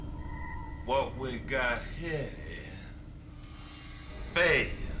What we got here is failure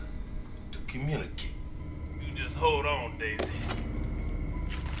to communicate. You just hold on, Daisy.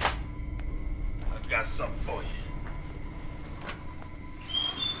 I got something for you.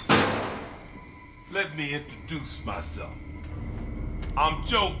 Let me introduce myself. I'm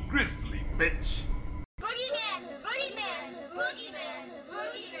Joe Grizzly, bitch. Boogeyman, boogeyman, boogeyman,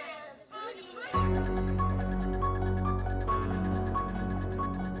 boogeyman, boogeyman.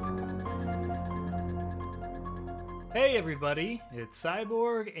 Hey everybody, it's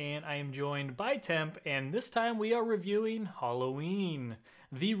Cyborg, and I am joined by Temp, and this time we are reviewing Halloween,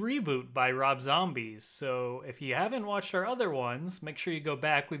 the reboot by Rob Zombie. So if you haven't watched our other ones, make sure you go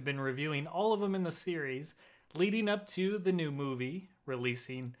back. We've been reviewing all of them in the series, leading up to the new movie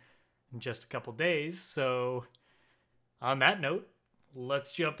releasing in just a couple days. So on that note,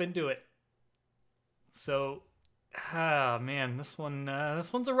 let's jump into it. So, man, this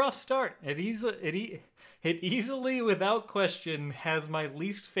one's a rough start. It easily, without question, has my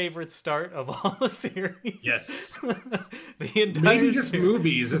least favorite start of all the series. Yes. The entire Maybe just series.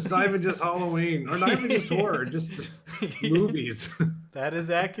 movies. It's not even just Halloween. Or not even just horror. Just movies. That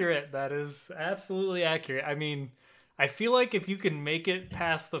is accurate. That is absolutely accurate. I mean, I feel like if you can make it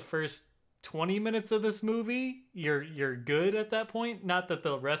past the first 20 minutes of this movie, you're good at that point. Not that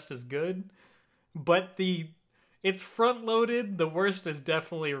the rest is good, but it's front loaded. The worst is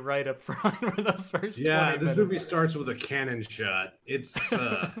definitely right up front for those first 20 minutes. This movie starts with a cannon shot. It's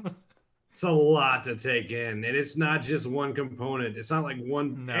it's a lot to take in, and it's not just one component. It's not like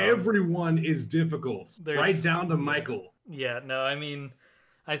one. No. Everyone is difficult, right down to Michael. Yeah, no, I mean,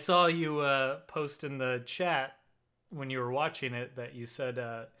 I saw you post in the chat when you were watching it that you said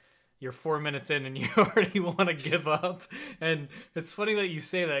you're 4 minutes in and you already want to give up. And it's funny that you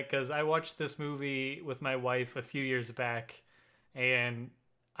say that because I watched this movie with my wife a few years back, and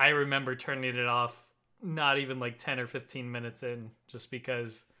I remember turning it off not even like 10 or 15 minutes in, just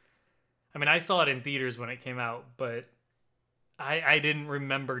because, I mean, I saw it in theaters when it came out, but I didn't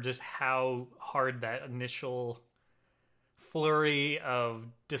remember just how hard that initial flurry of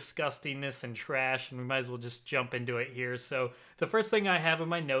disgustingness and trash, and we might as well just jump into it here. So the first thing I have in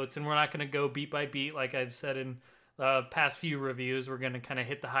my notes, and we're not going to go beat by beat like I've said in past few reviews, we're going to kind of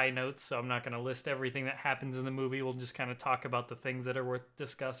hit the high notes, so I'm not going to list everything that happens in the movie. We'll just kind of talk about the things that are worth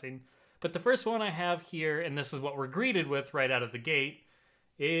discussing. But the first one I have here, and this is what we're greeted with right out of the gate,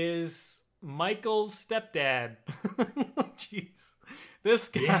 is Michael's stepdad. Jeez. This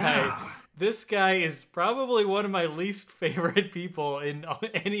guy... Yeah. This guy is probably one of my least favorite people in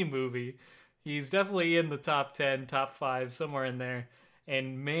any movie. He's definitely in the top 10, top 5, somewhere in there.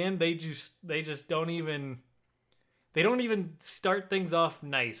 And man, they just don't even start things off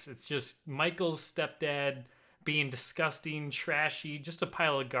nice. It's just Michael's stepdad being disgusting, trashy, just a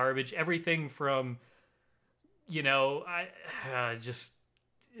pile of garbage. Everything from, the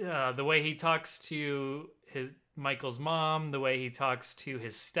way he talks to Michael's mom, the way he talks to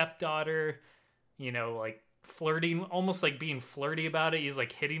his stepdaughter, like flirting, almost like being flirty about it. He's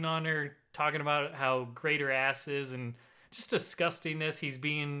like hitting on her, talking about how great her ass is, and just disgustingness. He's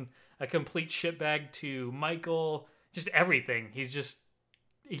being a complete shitbag to Michael, just everything. He's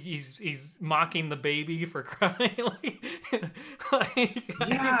mocking the baby for crying.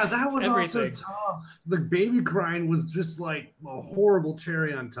 Yeah, that was also everything. tough. The baby crying was just like a horrible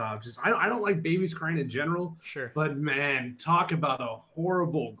cherry on top. Just I don't like babies crying in general. Sure. But man, talk about a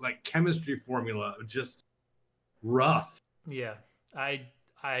horrible like chemistry formula. Just rough. Yeah.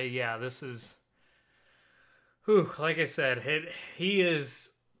 This is, whew, like I said, he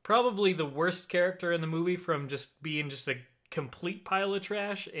is probably the worst character in the movie from just being just a complete pile of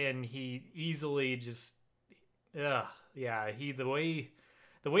trash, and he easily just, the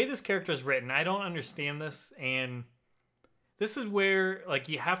way this character is written, I don't understand this, and this is where, like,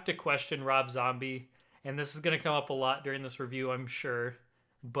 you have to question Rob Zombie, and this is going to come up a lot during this review, I'm sure,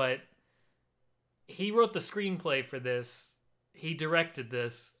 but he wrote the screenplay for this, he directed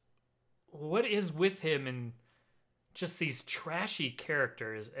this. What is with him and just these trashy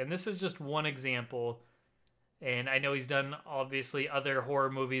characters? And this is just one example, and I know he's done, obviously, other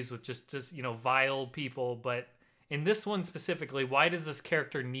horror movies with just vile people, but in this one specifically, why does this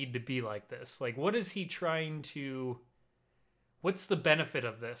character need to be like this? Like, what is he trying to... What's the benefit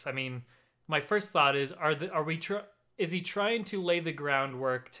of this? I mean, my first thought is, is he trying to lay the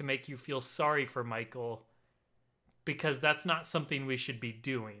groundwork to make you feel sorry for Michael? Because that's not something we should be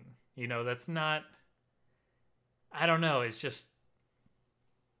doing. That's not... I don't know.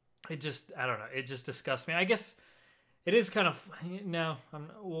 I don't know. It just disgusts me. I guess it is kind of... No,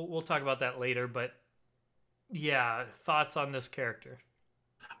 we'll talk about that later, but yeah, thoughts on this character?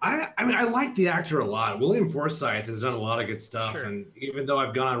 I mean, I like the actor a lot. William Forsythe has done a lot of good stuff, Sure. and even though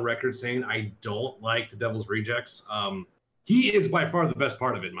I've gone on record saying I don't like The Devil's Rejects, he is by far the best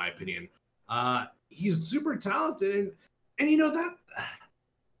part of it, in my opinion. He's super talented, and you know that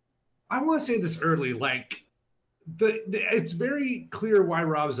I want to say this early, like it's very clear why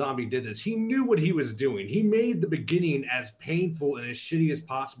Rob Zombie did this. He knew what he was doing. He made the beginning as painful and as shitty as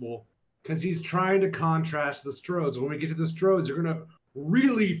possible because he's trying to contrast the Strodes. When we get to the Strodes, you're gonna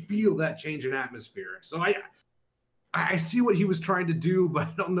really feel that change in atmosphere. So I see what he was trying to do, but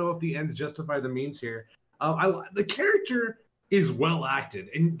I don't know if the ends justify the means here. The character is well acted,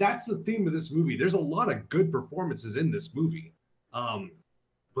 and that's the theme of this movie. There's a lot of good performances in this movie,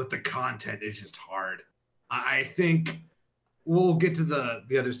 but the content is just hard. I think we'll get to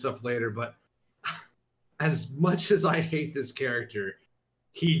the other stuff later, but as much as I hate this character,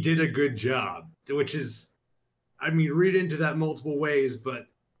 he did a good job, which is, I mean, read into that multiple ways, but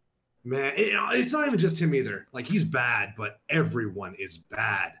man, it's not even just him either. Like, he's bad, but everyone is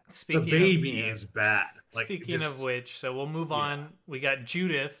bad. The baby is bad. Like, Speaking of which, so we'll move on. We got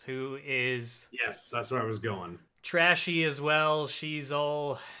Judith, who is... Yes, that's where I was going. Trashy as well. She's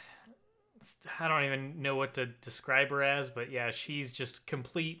all... I don't even know what to describe her as, but yeah, she's just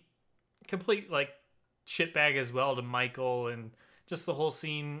complete like shitbag as well to Michael, and just the whole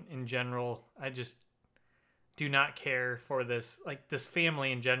scene in general. I just do not care for this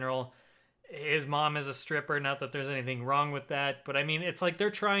family in general. His mom is a stripper, not that there's anything wrong with that, but I mean, it's like they're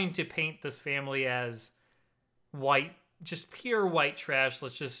trying to paint this family as white, just pure white trash.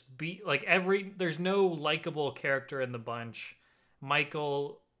 Let's just be like there's no likable character in the bunch.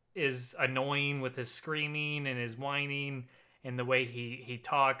 Michael is annoying with his screaming and his whining and the way he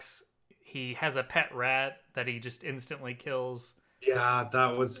talks. He has a pet rat that he just instantly kills. Yeah,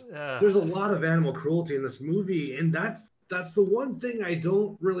 that was... There's a lot of animal cruelty in this movie, and that's the one thing I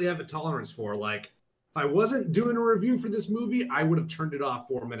don't really have a tolerance for. Like, if I wasn't doing a review for this movie, I would have turned it off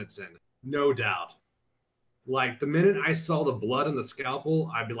 4 minutes in. No doubt. Like, the minute I saw the blood and the scalpel,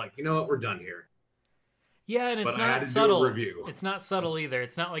 I'd be like, you know what, we're done here. Yeah, and it's not subtle. It's not subtle either.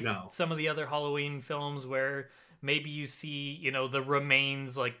 It's not like some of the other Halloween films where maybe you see, the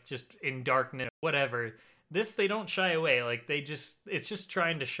remains like just in darkness, whatever. This, they don't shy away. Like, it's just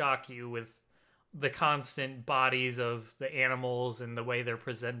trying to shock you with the constant bodies of the animals and the way they're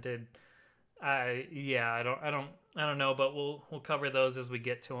presented. I don't know, but we'll cover those as we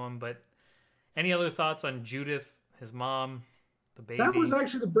get to them. But any other thoughts on Judith, his mom? The baby. That was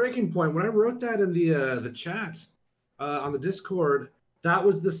actually the breaking point. When I wrote that in the chat on the Discord, that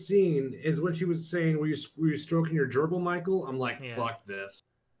was the scene, is when she was saying, were you stroking your gerbil, Michael? I'm like, yeah. Fuck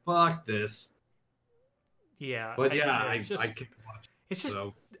this. Yeah. But I kept watching. It's just,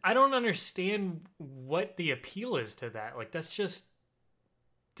 I don't understand what the appeal is to that. Like, that's just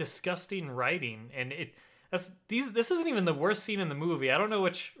disgusting writing. And this isn't even the worst scene in the movie. I don't know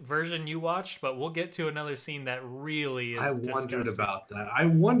which version you watched, but we'll get to another scene that really is disgusting. Wondered about that. I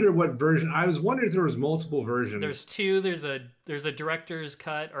wonder what version. I was wondering if there was multiple versions. There's two. There's a director's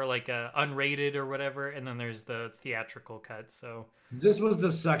cut, or like a unrated or whatever, and then there's the theatrical cut. So this was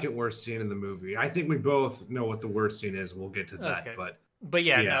the second worst scene in the movie. I think we both know what the worst scene is. We'll get to that. Okay. But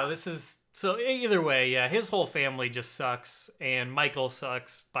yeah, no, this is... So either way, yeah, his whole family just sucks, and Michael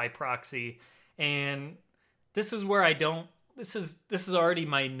sucks by proxy. And this is where I don't... This is already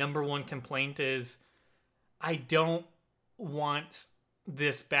my number one complaint is I don't want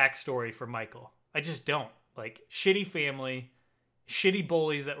this backstory for Michael. I just don't. Like, shitty family, shitty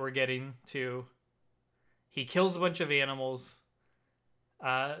bullies that we're getting to. He kills a bunch of animals.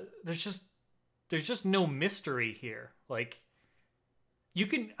 There's just no mystery here. Like...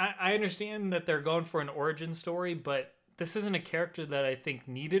 I understand that they're going for an origin story, but this isn't a character that I think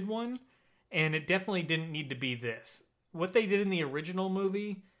needed one, and it definitely didn't need to be this. What they did in the original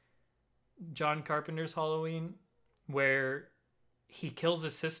movie, John Carpenter's Halloween, where he kills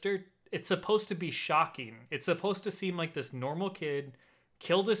his sister, it's supposed to be shocking. It's supposed to seem like this normal kid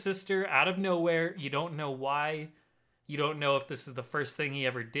killed his sister out of nowhere. You don't know why. You don't know if this is the first thing he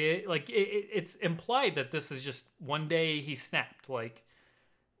ever did. Like, it's implied that this is just one day he snapped. Like,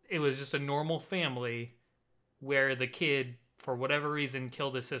 it was just a normal family where the kid, for whatever reason,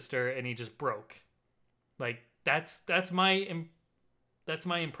 killed his sister and he just broke. Like, that's my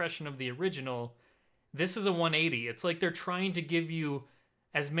impression of the original. This is a 180. It's like they're trying to give you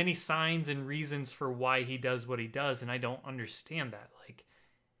as many signs and reasons for why he does what he does, and I don't understand that. Like,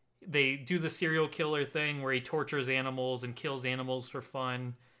 they do the serial killer thing where he tortures animals and kills animals for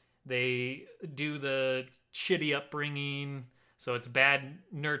fun. They do the shitty upbringing, so it's bad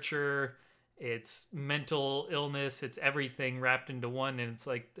nurture, it's mental illness, it's everything wrapped into one, and it's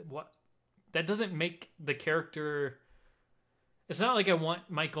like, what? That doesn't make the character. It's not like I want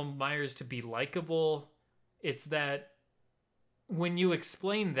Michael Myers to be likable. It's that when you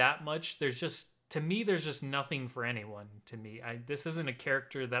explain that much, there's just nothing for anyone to me. This isn't a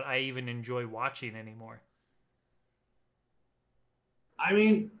character that I even enjoy watching anymore. I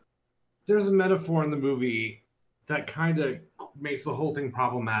mean, there's a metaphor in the movie that kind of makes the whole thing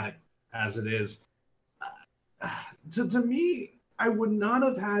problematic as it is. To me, I would not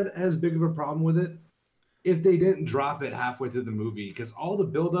have had as big of a problem with it if they didn't drop it halfway through the movie, because all the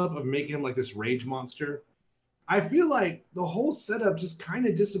buildup of making him like this rage monster, I feel like the whole setup just kind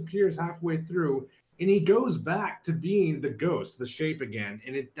of disappears halfway through, and he goes back to being the ghost, the shape again,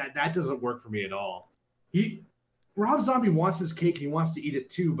 and that doesn't work for me at all. Rob Zombie wants his cake and he wants to eat it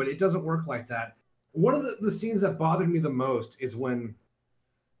too, but it doesn't work like that. One of the scenes that bothered me the most is when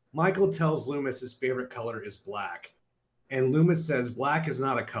Michael tells Loomis his favorite color is black, and Loomis says black is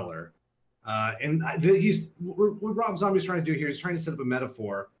not a color. What Rob Zombie's trying to do here is trying to set up a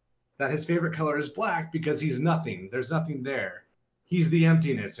metaphor that his favorite color is black because he's nothing. There's nothing there. He's the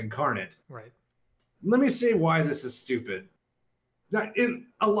emptiness incarnate. Right. Let me say why this is stupid. Now,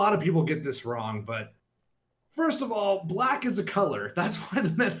 a lot of people get this wrong, but first of all, black is a color. That's why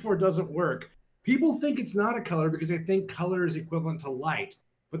the metaphor doesn't work. People think it's not a color because they think color is equivalent to light.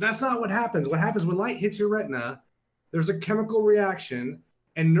 But that's not what happens. What happens when light hits your retina, there's a chemical reaction,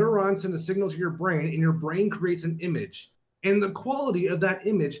 and neurons send a signal to your brain, and your brain creates an image. And the quality of that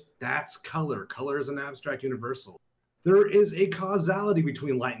image, that's color. Color is an abstract universal. There is a causality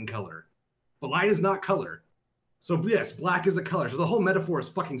between light and color. But light is not color. So yes, black is a color. So the whole metaphor is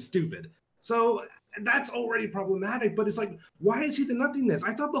fucking stupid. So that's already problematic, but it's like, why is he the nothingness?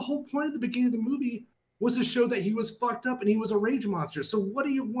 I thought the whole point of the beginning of the movie was to show that he was fucked up and he was a rage monster. So what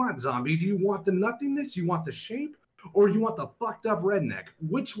do you want, Zombie? Do you want the nothingness? Do you want the shape? Or do you want the fucked up redneck?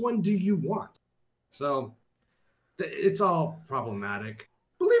 Which one do you want? So it's all problematic.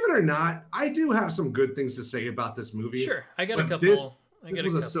 Believe it or not, I do have some good things to say about this movie. Sure, I got a couple. This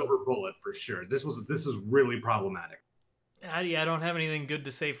was a silver bullet for sure. This is really problematic. I don't have anything good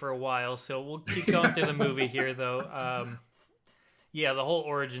to say for a while, so we'll keep going through the movie here, though. Yeah, the whole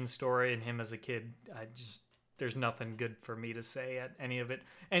origin story and him as a kid, there's nothing good for me to say at any of it.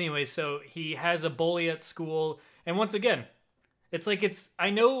 Anyway, so he has a bully at school, and once again, it's like I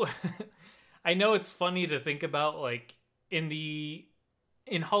know it's funny to think about, like, in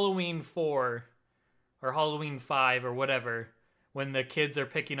Halloween 4 or Halloween 5 or whatever, when the kids are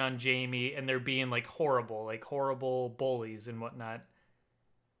picking on Jamie and they're being like horrible bullies and whatnot.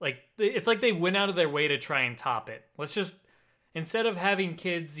 Like, it's like they went out of their way to try and top it. Let's just, instead of having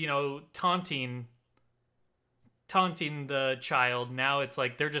kids, taunting the child, now it's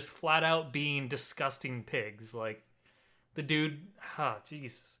like they're just flat out being disgusting pigs. Like the dude,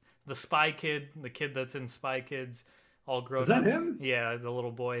 Jesus, the Spy Kid, the kid that's in Spy Kids, all grown up. Is that him? Yeah, the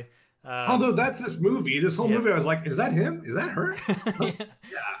little boy. Although that's this movie. This whole movie, I was like, is that him? Is that her? Yeah.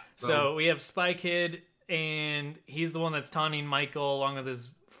 So we have Spy Kid, and he's the one that's taunting Michael along with his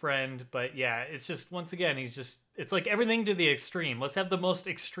friend. But yeah, it's just, once again, it's like everything to the extreme. Let's have the most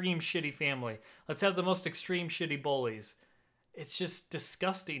extreme shitty family. Let's have the most extreme shitty bullies. It's just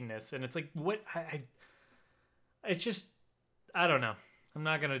disgustingness. And it's like, what? It's just, I don't know. I'm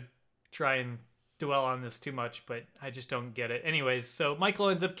not going to try and dwell on this too much, but I just don't get it. Anyways, so Michael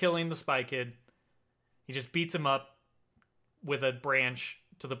ends up killing the Spy Kid. He just beats him up with a branch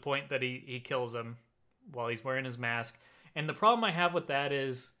to the point that he kills him while he's wearing his mask. And the problem I have with that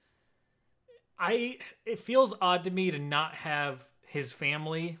is it feels odd to me to not have his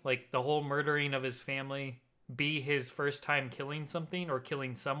family, like the whole murdering of his family, be his first time killing something, or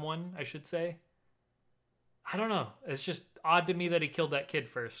killing someone, I should say. I don't know. It's just odd to me that he killed that kid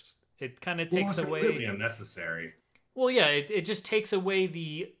first. It kind of takes away. Really unnecessary. Well, yeah, it just takes away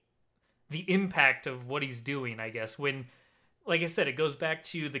the impact of what he's doing, I guess. When, like I said, it goes back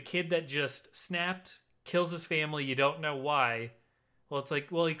to the kid that just snapped, kills his family, you don't know why. Well, it's like,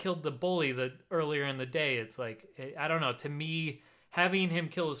 well, he killed the bully earlier in the day. It's like, I don't know. To me, having him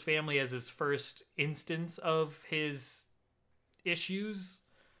kill his family as his first instance of his issues,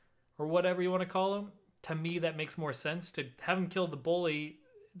 or whatever you want to call them, to me that makes more sense. To have him kill the bully,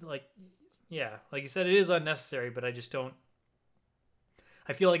 like, yeah, like you said, it is unnecessary, but I just don't,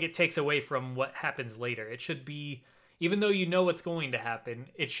 I feel like it takes away from what happens later. It should be, even though you know what's going to happen,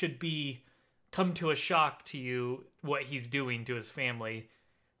 it should be come to a shock to you what he's doing to his family.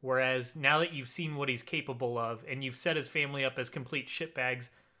 Whereas now that you've seen what he's capable of and you've set his family up as complete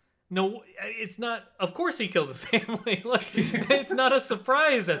shitbags, No, it's not. Of course, he kills his family. Like, it's not a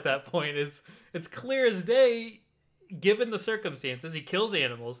surprise at that point. It's clear as day, given the circumstances. He kills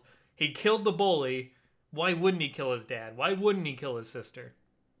animals. He killed the bully. Why wouldn't he kill his dad? Why wouldn't he kill his sister?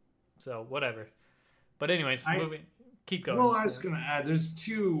 So whatever. But anyways, moving. Keep going. Well, I was gonna add. There's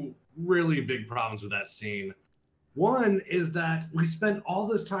two really big problems with that scene. One is that we spent all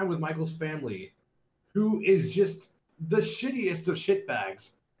this time with Michael's family, who is just the shittiest of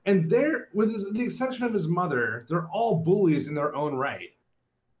shitbags. And they're, with the exception of his mother, they're all bullies in their own right.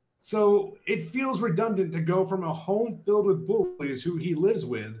 So it feels redundant to go from a home filled with bullies who he lives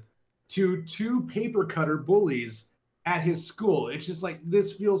with to two paper cutter bullies at his school. It's just like,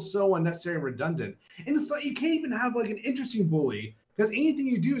 this feels so unnecessary and redundant. And it's like, you can't even have like an interesting bully because anything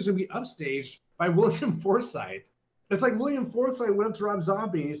you do is going to be upstaged by William Forsythe. It's like William Forsythe went up to Rob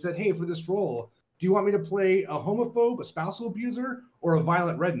Zombie and he said, hey, for this role, do you want me to play a homophobe, a spousal abuser, or a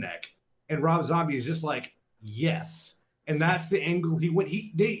violent redneck? And Rob Zombie is just like, yes. And that's the angle he went.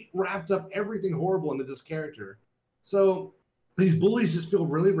 They wrapped up everything horrible into this character. So these bullies just feel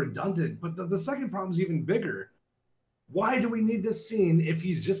really redundant. But the second problem is even bigger. Why do we need this scene if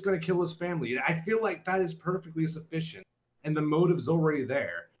he's just going to kill his family? I feel like that is perfectly sufficient. And the motive's already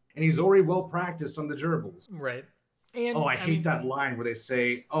there. And he's already well practiced on the gerbils. Right. And I hate that line where they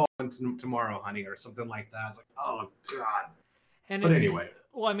say, oh, tomorrow, honey, or something like that. It's like, oh, God. But anyway.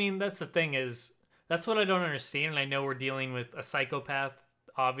 Well, I mean, that's the thing is, that's what I don't understand. And I know we're dealing with a psychopath,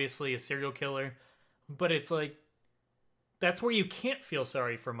 obviously a serial killer. But it's like, that's where you can't feel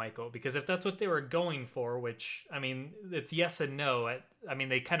sorry for Michael. Because if that's what they were going for, which, I mean, it's yes and no. I mean,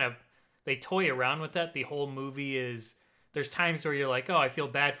 they toy around with that. The whole movie is... There's times where you're like, oh, I feel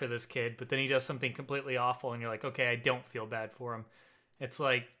bad for this kid, but then he does something completely awful, and you're like, okay, I don't feel bad for him. It's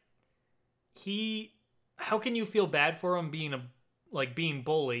like, how can you feel bad for him being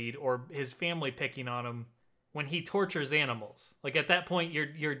bullied or his family picking on him when he tortures animals? Like, at that point,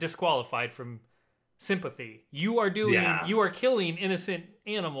 you're disqualified from sympathy. You are killing innocent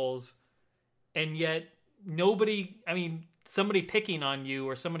animals, and yet somebody picking on you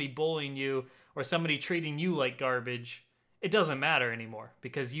or somebody bullying you or somebody treating you like garbage, it doesn't matter anymore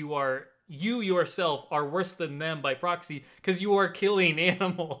because you yourself are worse than them by proxy because you are killing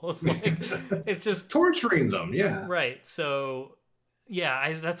animals. Like, it's just torturing them. Yeah. Right. So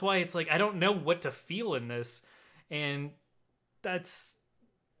yeah, that's why it's like, I don't know what to feel in this. And that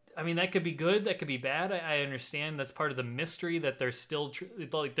could be good. That could be bad. I understand that's part of the mystery that they're still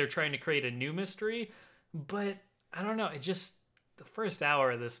they're trying to create a new mystery, but I don't know. It just, the first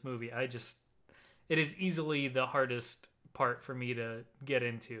hour of this movie, it is easily the hardest part for me to get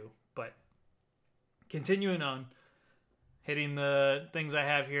into. But continuing on, hitting the things I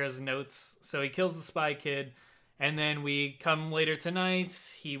have here as notes. So he kills the spy kid, and then we come later tonight.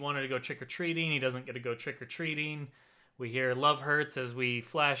 He wanted to go trick-or-treating. He doesn't get to go trick-or-treating. We hear Love Hurts as we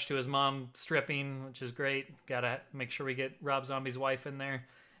flash to his mom stripping, which is great. Gotta make sure we get Rob Zombie's wife in there.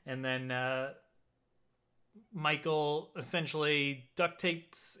 And then Michael essentially duct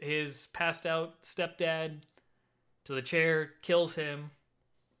tapes his passed out stepdad to the chair, kills him,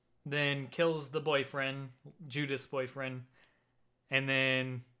 then kills the boyfriend, Judith's boyfriend, and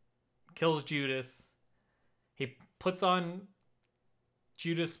then kills Judith. He puts on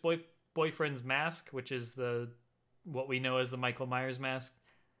Judith's boyfriend's mask, which is what we know as the Michael Myers mask.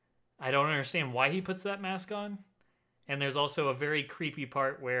 I don't understand why he puts that mask on. And there's also a very creepy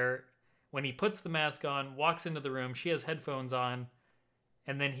part where when he puts the mask on, walks into the room, she has headphones on,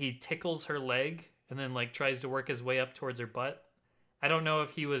 and then he tickles her leg and then tries to work his way up towards her butt. I don't know if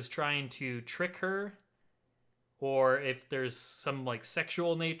he was trying to trick her or if there's some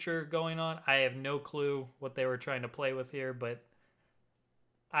sexual nature going on. I have no clue what they were trying to play with here, but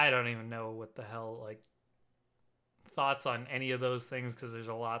I don't even know what the hell thoughts on any of those things because there's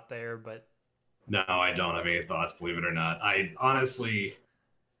a lot there. But no, I don't have any thoughts, believe it or not. I honestly,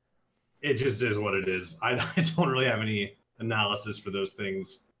 it just is what it is. I don't really have any analysis for those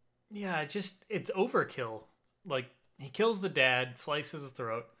things. Yeah, it's overkill. He kills the dad, slices his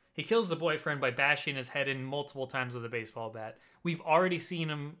throat. He kills the boyfriend by bashing his head in multiple times with a baseball bat. We've already seen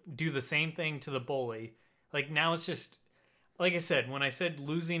him do the same thing to the bully. Now it's just, like I said, when I said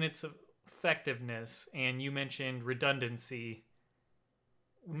losing its effectiveness and you mentioned redundancy,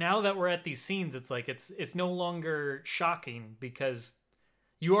 now that we're at these scenes, it's no longer shocking because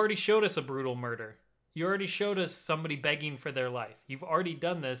you already showed us a brutal murder. You already showed us somebody begging for their life. You've already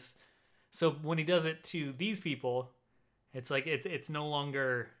done this. So when he does it to these people, it's no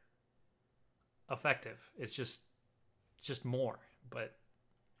longer effective. It's just more. But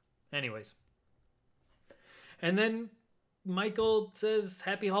anyways. And then Michael says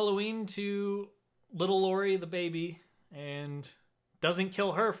Happy Halloween to little Lori, the baby, and doesn't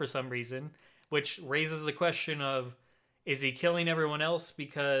kill her for some reason, which raises the question of, is he killing everyone else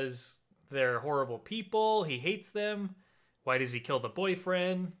because they're horrible people? He hates them. Why does he kill the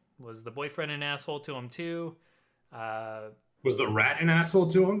boyfriend? Was the boyfriend an asshole to him too? Was the rat an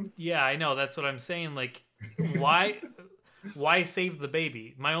asshole to him? Yeah, I know. That's what I'm saying. Like, why save the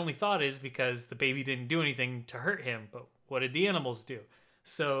baby? My only thought is because the baby didn't do anything to hurt him, but what did the animals do?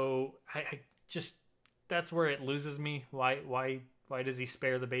 So I just, that's where it loses me. Why does he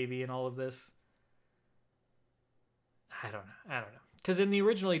spare the baby in all of this? I don't know. Because in the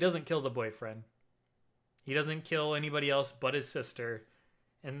original, he doesn't kill the boyfriend. He doesn't kill anybody else but his sister.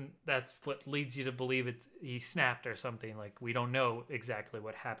 And that's what leads you to believe he snapped or something. Like, we don't know exactly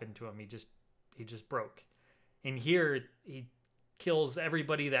what happened to him. He just broke. And here, he kills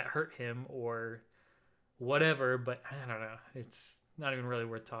everybody that hurt him or whatever. But I don't know. It's not even really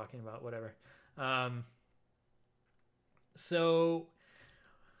worth talking about. Whatever. So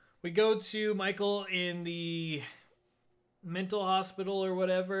we go to Michael in the mental hospital or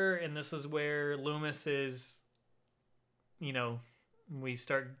whatever, and this is where Loomis is, we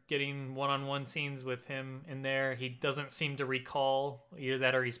start getting one-on-one scenes with him in there. He doesn't seem to recall either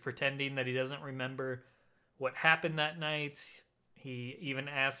that or he's pretending that he doesn't remember what happened that night. He even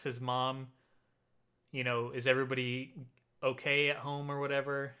asks his mom, is everybody okay at home or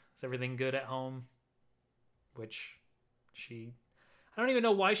whatever? Is everything good at home? Which I don't even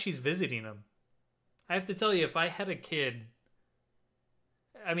know why she's visiting him. I have to tell you, if I had a kid,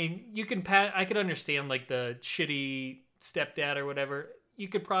 I mean, I could understand like the shitty stepdad or whatever. You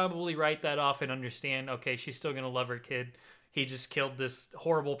could probably write that off and understand, okay, she's still going to love her kid. He just killed this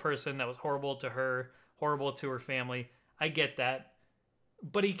horrible person that was horrible to her, horrible to her family. I get that.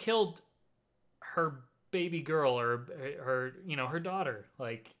 But he killed her baby girl or her daughter.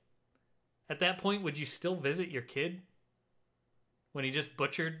 Like, at that point, would you still visit your kid when he just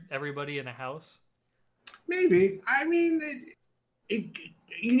butchered everybody in a house? Maybe. I mean,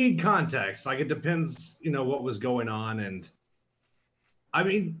 you need context. Like, it depends, what was going on. And I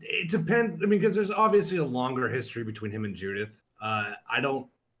mean, it depends. I mean, because there's obviously a longer history between him and Judith. I don't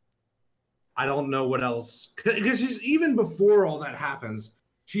know what else. Because she's, even before all that happens,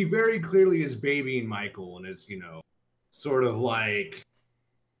 she very clearly is babying Michael and is, sort of like,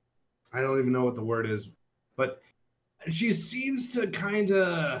 I don't even know what the word is, but she seems to kind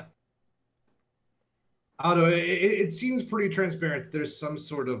of, I don't know, it seems pretty transparent. There's some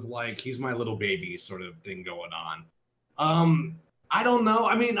sort of like, he's my little baby sort of thing going on. I don't know.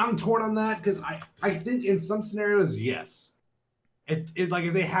 I mean, I'm torn on that because I think in some scenarios, yes. It like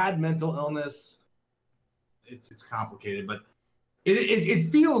if they had mental illness, it's complicated, but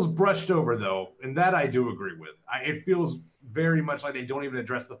it feels brushed over though, and that I do agree with. It feels very much like they don't even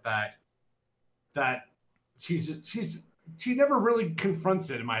address the fact that she never really confronts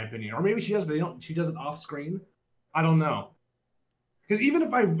it, in my opinion. Or maybe she does, but she does it off screen. I don't know. Because even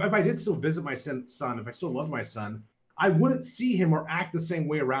if I did still visit my son, if I still love my son, I wouldn't see him or act the same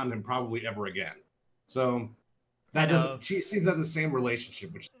way around him probably ever again. So that doesn't. She seems to have the same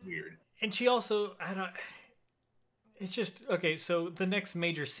relationship, which is weird. And she also, it's just okay. So the next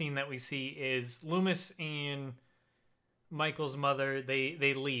major scene that we see is Loomis and Michael's mother.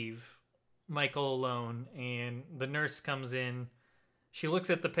 They leave Michael alone, and the nurse comes in. She looks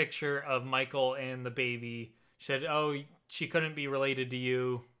at the picture of Michael and the baby. She said, "Oh, she couldn't be related to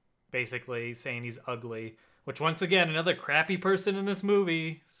you," basically saying he's ugly. Which, once again, another crappy person in this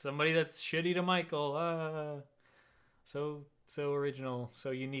movie. Somebody that's shitty to Michael. So original,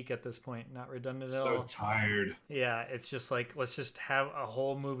 so unique at this point. Not redundant at all. So tired. Yeah, it's just like, let's just have a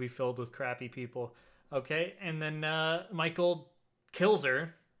whole movie filled with crappy people. Okay, and then Michael kills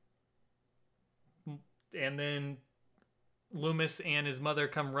her. And then Loomis and his mother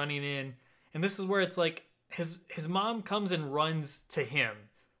come running in. And this is where it's like, his mom comes and runs to him.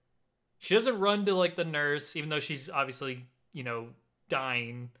 She doesn't run to like the nurse, even though she's obviously,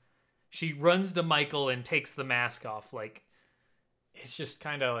 dying. She runs to Michael and takes the mask off. Like, it's just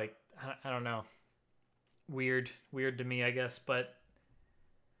kind of like, I don't know. Weird to me, I guess. But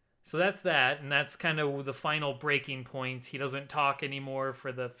so that's that. And that's kind of the final breaking point. He doesn't talk anymore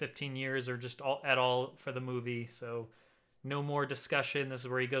for the 15 years or just at all for the movie. So no more discussion. This is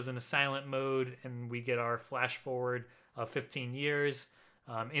where he goes into silent mode and we get our flash forward of 15 years.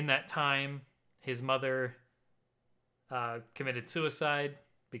 In that time, his mother committed suicide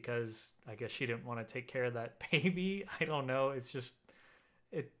because I guess she didn't want to take care of that baby. I don't know. It's just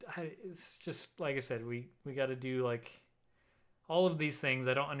like I said, we got to do like all of these things.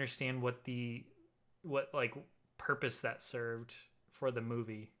 I don't understand what purpose that served for the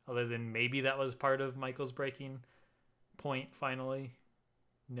movie, other than maybe that was part of Michael's breaking point finally.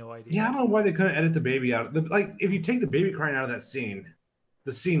 No idea. Yeah, I don't know why they couldn't edit the baby out. Like, if you take the baby crying out of that scene,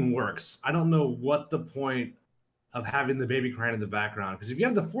 the scene works. I don't know what the point of having the baby crying in the background. Because if you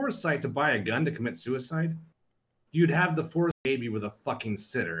have the foresight to buy a gun to commit suicide, you'd have the foresight baby with a fucking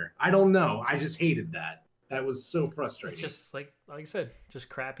sitter. I don't know. I just hated that. That was so frustrating. It's just like I said, just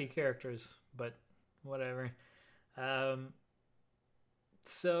crappy characters, but whatever.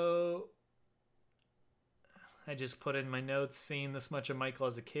 So I just put in my notes, seeing this much of Michael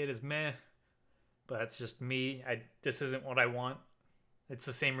as a kid is meh, but that's just me. This isn't what I want. It's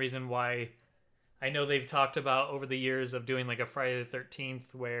the same reason why I know they've talked about over the years of doing like a Friday the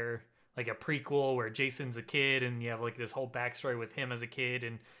 13th where like a prequel where Jason's a kid and you have like this whole backstory with him as a kid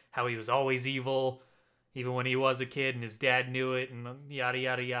and how he was always evil even when he was a kid and his dad knew it and yada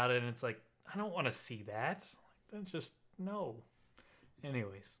yada yada, and it's like, I don't want to see that. That's just no.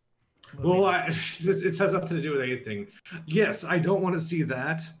 Anyways. Well, it has nothing to do with anything. Yes, I don't want to see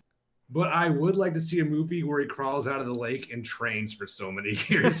that, but I would like to see a movie where he crawls out of the lake and trains for so many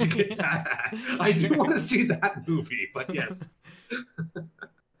years to get that. I do want to see that movie, but yes.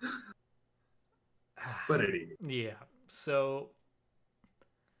 But anyway. Yeah. So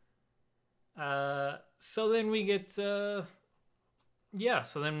then we get so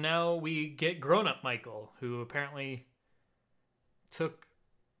then now we get grown-up Michael, who apparently took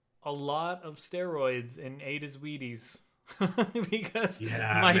a lot of steroids and ate his Wheaties. Because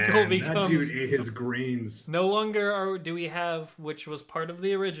Michael becomes, that dude ate his greens. No longer do we have, which was part of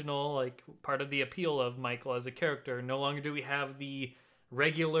the original, like part of the appeal of Michael as a character, no longer do we have the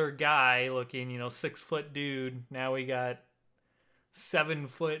regular guy looking, 6-foot dude. Now we got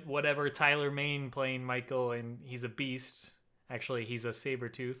 7-foot whatever Tyler Mane playing Michael, and he's a beast. Actually, he's a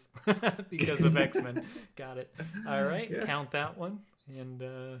Sabretooth because of X-Men. Got it. All right, yeah. Count that one. And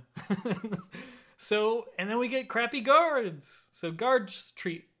and then we get crappy guards. So guards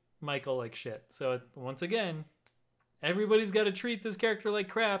treat Michael like shit. So once again, everybody's got to treat this character like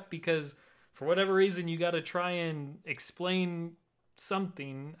crap because for whatever reason you got to try and explain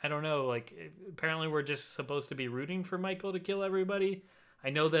something. I don't know, like apparently we're just supposed to be rooting for Michael to kill everybody. I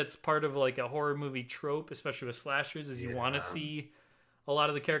know that's part of like a horror movie trope, especially with slashers, is you want to see a lot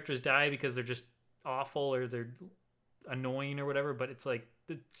of the characters die because they're just awful or they're annoying or whatever, but it's like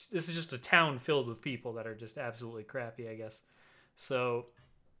this is just a town filled with people that are just absolutely crappy, I guess. So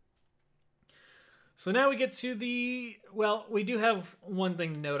now we get to we do have one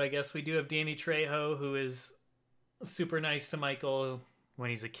thing to note, I guess. We do have Danny Trejo, who is super nice to Michael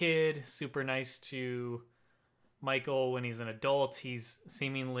when he's a kid, super nice to Michael when he's an adult. He's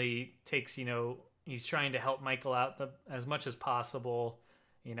seemingly takes, he's trying to help Michael out as much as possible,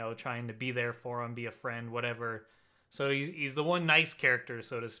 trying to be there for him, be a friend, whatever. So he's the one nice character,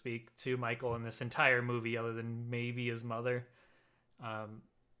 so to speak, to Michael in this entire movie, other than maybe his mother.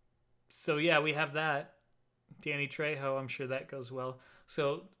 So yeah, we have that. Danny Trejo, I'm sure that goes well.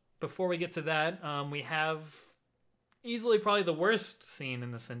 So before we get to that, we have easily probably the worst scene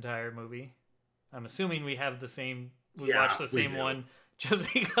in this entire movie. I'm assuming we have the same. We watched the same one just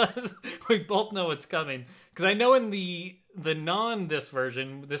because we both know it's coming. Because I know in the this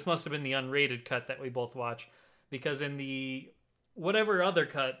version, this must have been the unrated cut that we both watched. Because in the whatever other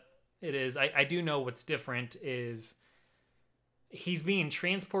cut it is, I do know what's different is he's being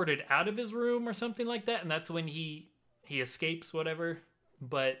transported out of his room or something like that, and that's when he escapes, whatever.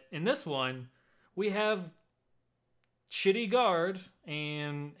 But in this one, we have shitty guard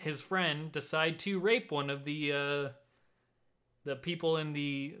and his friend decide to rape one of the people in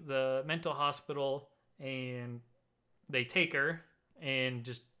the mental hospital, and they take her and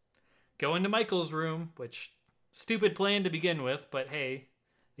just go into Michael's room, which stupid plan to begin with, but hey,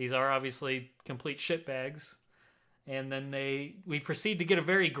 these are obviously complete shitbags. And then we proceed to get a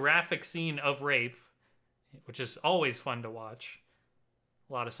very graphic scene of rape, which is always fun to watch.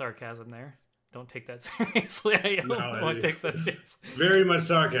 A lot of sarcasm there. Don't take that seriously. I hope no one takes that seriously. Very much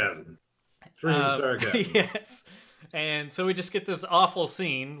sarcasm. Extreme sarcasm. Yes. And so we just get this awful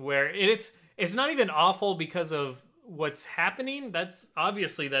scene where it's not even awful because of what's happening. That's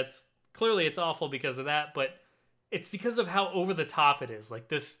clearly it's awful because of that, but it's because of how over the top it is. Like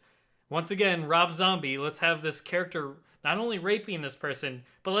this, once again, Rob Zombie, let's have this character not only raping this person,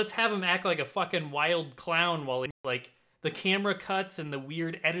 but let's have him act like a fucking wild clown while like the camera cuts and the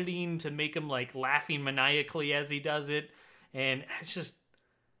weird editing to make him like laughing maniacally as he does it. And it's just,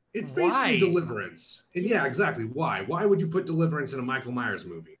 it's basically Deliverance. And yeah, exactly. Why would you put Deliverance in a Michael Myers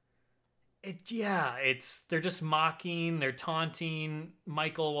movie? they're just mocking, they're taunting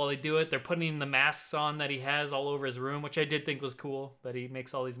Michael while they do it. They're putting the masks on that he has all over his room, which I did think was cool that he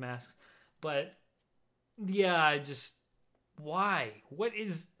makes all these masks. But yeah, why? What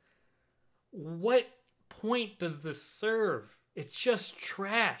point does this serve? It's just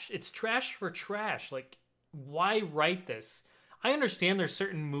trash. It's trash for trash. Like, why write this? I understand there's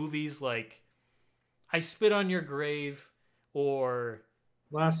certain movies like I Spit on Your Grave or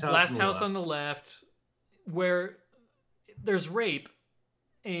Last House on the Left, where there's rape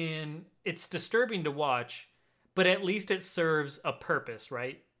and it's disturbing to watch, but at least it serves a purpose,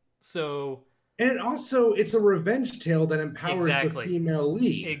 right? So, and it's a revenge tale that empowers the female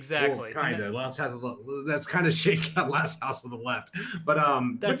lead. Exactly. Well, kind of. That's kind of shaky on Last House on the Left.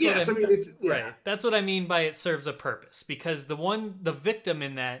 But yes, right. That's what I mean by it serves a purpose, because the victim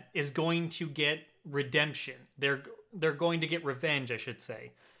in that is going to get redemption. They're going to get revenge, I should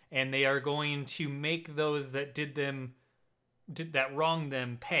say. And they are going to make those that that wronged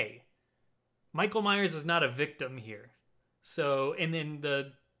them pay. Michael Myers is not a victim here. So, and then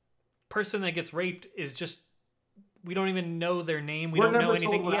the person that gets raped is just, we don't even know their name. We don't know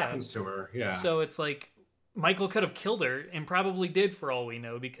anything. What happens to her. Yeah. So it's like Michael could have killed her and probably did for all we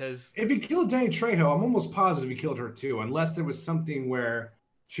know, because if he killed Danny Trejo, I'm almost positive he killed her too, unless there was something where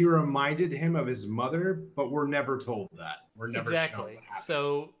she reminded him of his mother, but we're never told that. We're never shown what happened.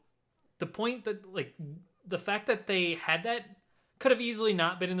 So the point that, like, the fact that they had that could have easily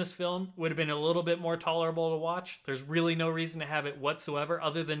not been in this film, would have been a little bit more tolerable to watch. There's really no reason to have it whatsoever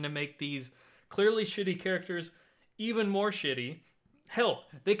other than to make these clearly shitty characters even more shitty. Hell,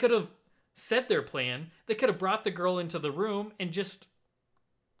 they could have set their plan. They could have brought the girl into the room and just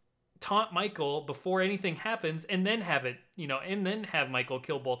taunt Michael before anything happens, and then have it, and then have Michael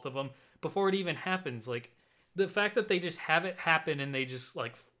kill both of them before it even happens. Like, the fact that they just have it happen and they just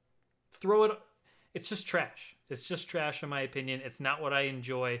like throw it, it's just trash. It's just trash in my opinion. It's not what I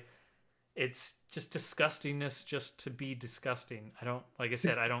enjoy. It's just disgustingness just to be disgusting. I don't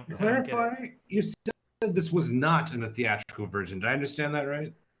clarify. You said this was not in a theatrical version. Did I understand that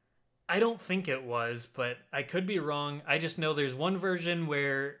right? I don't think it was, but I could be wrong. I just know there's one version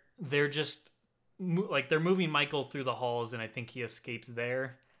where they're just they're moving Michael through the halls, and I think he escapes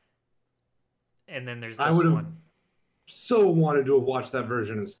there. And then there's this one. So wanted to have watched that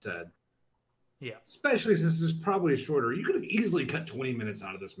version instead. Yeah. Especially since this is probably shorter. You could have easily cut 20 minutes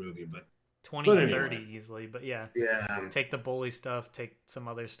out of this movie, but 30 easily, but yeah. Yeah. Take the bully stuff, take some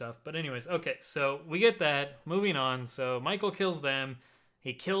other stuff. But anyways, okay, so we get that. Moving on. So Michael kills them.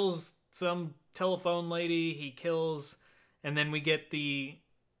 He kills some telephone lady. And then we get the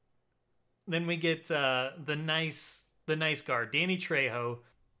nice guard, Danny Trejo.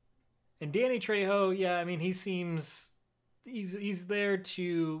 And Danny Trejo, yeah, I mean, he's there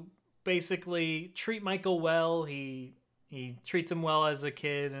to basically treat Michael well. He treats him well as a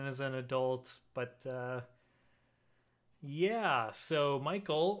kid and as an adult, but yeah, so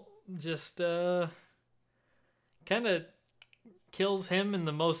Michael just kind of kills him in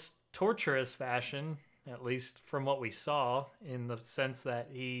the most torturous fashion, at least from what we saw, in the sense that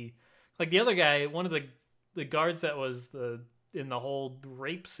he, like the other guy, one of the guards that was in the whole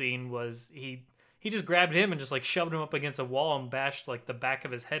rape scene, was he just grabbed him and just like shoved him up against a wall and bashed like the back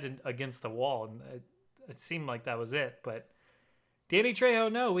of his head against the wall, and it seemed like that was it. But Danny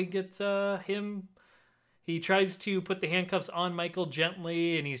Trejo, no, we get him. He tries to put the handcuffs on Michael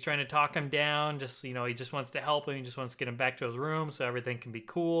gently, and he's trying to talk him down. Just, he just wants to help him. He just wants to get him back to his room so everything can be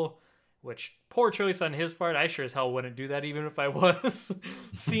cool. Which, poor choice on his part. I sure as hell wouldn't do that, even if I was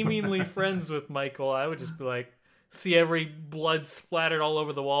seemingly friends with Michael. I would just be like, see every blood splattered all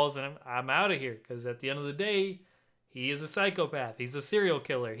over the walls, and I'm out of here. Because at the end of the day, he is a psychopath. He's a serial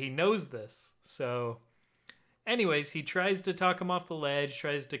killer. He knows this. So, anyways, he tries to talk him off the ledge,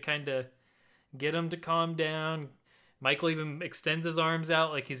 tries to kind of get him to calm down. Michael even extends his arms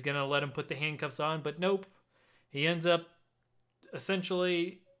out like he's going to let him put the handcuffs on, but nope. He ends up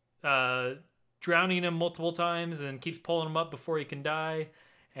essentially drowning him multiple times and keeps pulling him up before he can die.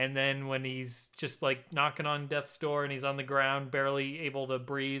 And then when he's just like knocking on death's door and he's on the ground, barely able to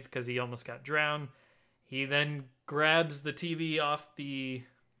breathe because he almost got drowned, he then grabs the TV off the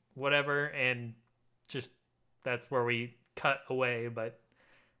whatever, and just that's where we cut away. But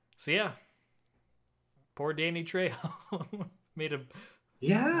so yeah, poor Danny Trejo made a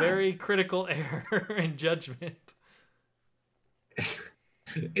very critical error in judgment.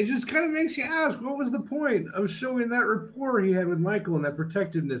 It just kind of makes you ask, what was the point of showing that rapport he had with Michael and that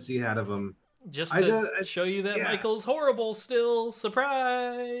protectiveness he had of him? Just to show you that Michael's horrible still.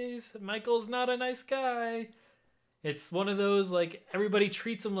 Surprise! Michael's not a nice guy. It's one of those, like, everybody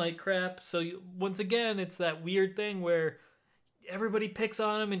treats him like crap. So once again, it's that weird thing where everybody picks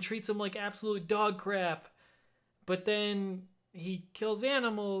on him and treats him like absolute dog crap. But then he kills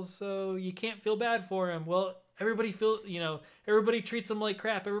animals, so you can't feel bad for him. Well, everybody treats him like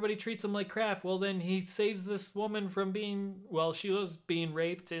crap. Everybody treats him like crap. Well, then he saves this woman from being, well, she was being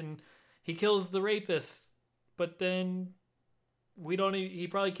raped, and he kills the rapist. But then he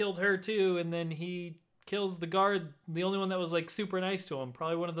probably killed her too, and then he kills the guard, the only one that was like super nice to him,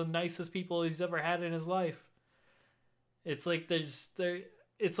 probably one of the nicest people he's ever had in his life. It's like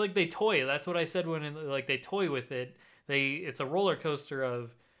it's like they toy. That's what I said when like they toy with it. It's a roller coaster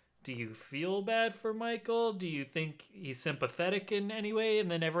of, do you feel bad for Michael? Do you think he's sympathetic in any way? And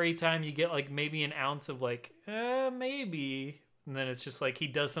then every time you get like maybe an ounce of like, maybe, and then it's just like he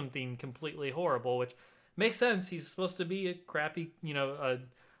does something completely horrible, which makes sense. He's supposed to be a crappy, a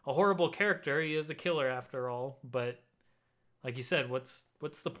horrible character. He is a killer after all. But like you said, what's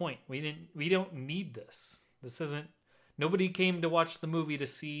the point? We don't need this. This isn't. Nobody came to watch the movie to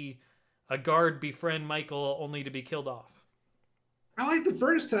see a guard befriend Michael only to be killed off. I like the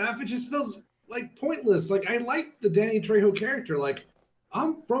first half. It just feels like pointless. Like, I like the Danny Trejo character. Like,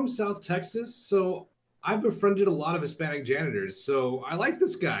 I'm from South Texas, so I've befriended a lot of Hispanic janitors. So I like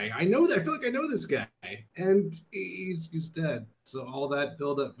this guy. I feel like I know this guy, and he's dead. So all that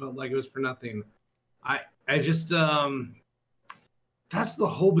buildup felt like it was for nothing. I just that's the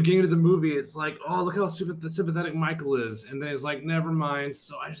whole beginning of the movie. It's like, oh, look how sympathetic Michael is, and then it's like, never mind.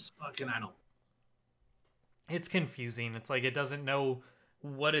 So I don't. It's confusing. It's like it doesn't know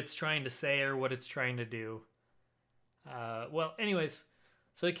what it's trying to say or what it's trying to do. Well, anyways,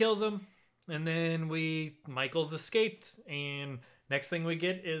 so he kills him, and then Michael's escaped, and next thing we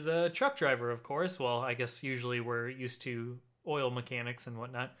get is a truck driver, of course. Well, I guess usually we're used to oil mechanics and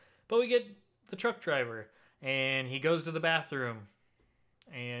whatnot, but we get the truck driver, and he goes to the bathroom,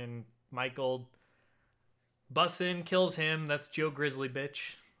 and Michael busts in, kills him. That's Joe Grizzly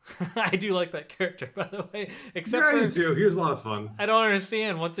Bitch. I do like that character, by the way. Except I do too. He was a lot of fun. I don't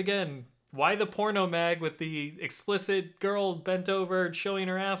understand, once again, why the porno mag with the explicit girl bent over showing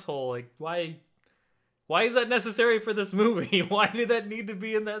her asshole? Like, why is that necessary for this movie? Why did that need to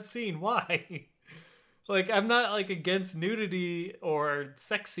be in that scene? Why? Like, I'm not like against nudity or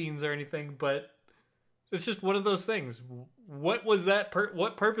sex scenes or anything, but it's just one of those things. What was that?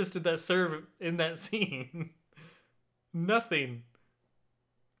 What purpose did that serve in that scene? Nothing.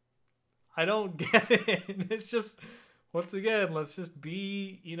 I don't get it. It's just, once again, let's just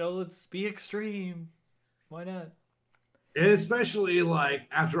be, let's be extreme. Why not? And especially like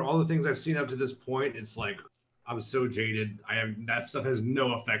after all the things I've seen up to this point, it's like I'm so jaded. That stuff has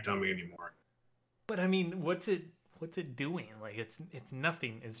no effect on me anymore. But I mean, what's it doing? Like it's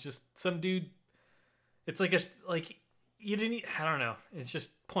nothing. It's just some dude. It's like you didn't. I don't know. It's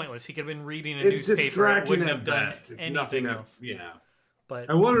just pointless. He could have been reading a newspaper. It wouldn't have done anything else. Yeah. But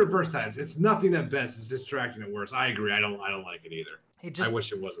I want to reverse that. It's nothing at best. It's distracting at worst. I agree. I don't like it either. I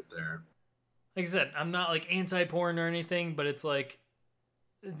wish it wasn't there. Like I said, I'm not like anti-porn or anything, but it's like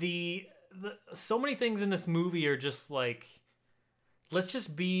the so many things in this movie are just like, let's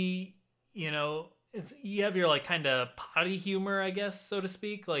just be, you have your like kind of potty humor, I guess, so to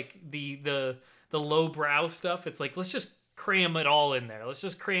speak, like the lowbrow stuff. It's like, let's just cram it all in there. Let's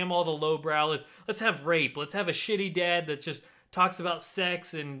just cram all the lowbrow. Let's have rape. Let's have a shitty dad that just talks about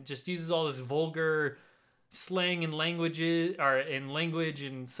sex and just uses all this vulgar slang and language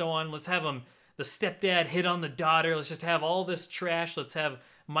and so on. Let's have the stepdad hit on the daughter. Let's just have all this trash. Let's have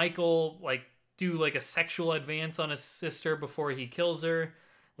Michael like do like a sexual advance on his sister before he kills her.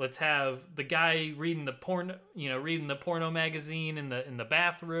 Let's have the guy reading the porno magazine in the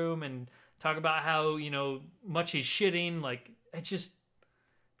bathroom and talk about how, much he's shitting. Like, it's just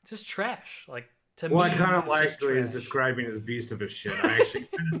trash. Like, to me, I kind of liked the way he's describing his beast of his shit. I actually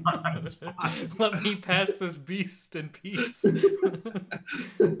thought that was fun. Let me pass this beast in peace.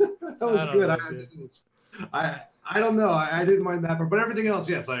 That was good. I don't know. I didn't mind that part, but everything else,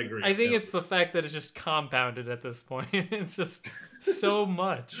 yes, I agree. I think it's the fact that it's just compounded at this point. It's just so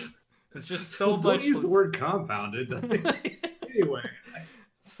much. It's just so much. Don't use the word compounded. Anyway.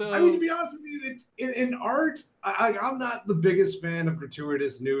 So, I mean, to be honest with you, it's in art. I'm not the biggest fan of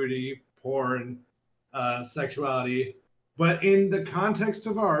gratuitous nudity, porn, sexuality, but in the context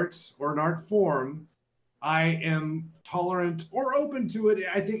of art or an art form, I am tolerant or open to it.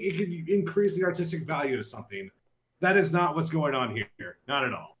 I think it could increase the artistic value of something. That is not what's going on here. Not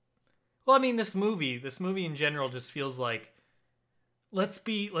at all. Well, I mean, this movie in general just feels like, let's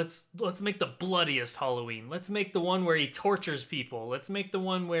make the bloodiest Halloween. Let's make the one where he tortures people. Let's make the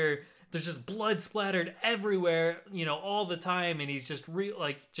one where there's just blood splattered everywhere, all the time, and he's just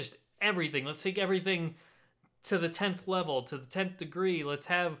just everything. Let's take everything to the 10th level, to the 10th degree. Let's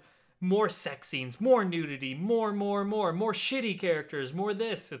have more sex scenes, more nudity, more shitty characters, more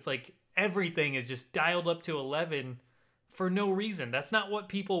this. It's like everything is just dialed up to 11 for no reason. That's not what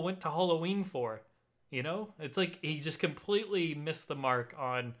people went to Halloween for, It's like he just completely missed the mark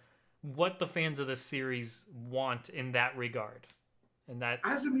on what the fans of this series want in that regard. And that,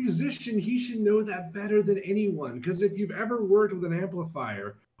 as a musician, he should know that better than anyone, because if you've ever worked with an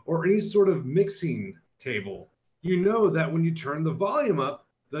amplifier or any sort of mixing table, you know that when you turn the volume up,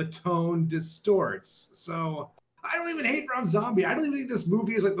 the tone distorts. So I don't even hate Rob Zombie. I don't even think this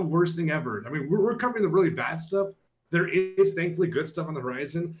movie is like the worst thing ever. I mean, we're covering the really bad stuff. There is thankfully good stuff on the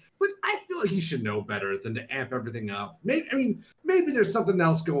horizon, but I feel like he should know better than to amp everything up. Maybe there's something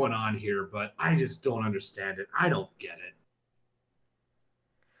else going on here, but I just don't understand it. I don't get it.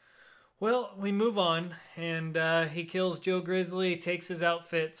 Well, we move on, and he kills Joe Grizzly, takes his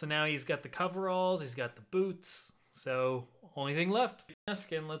outfit, so now he's got the coveralls, he's got the boots, so only thing left,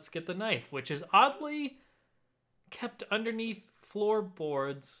 mask, and let's get the knife, which is oddly kept underneath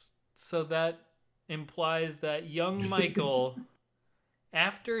floorboards, so that implies that young Michael,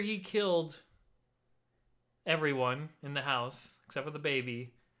 after he killed everyone in the house, except for the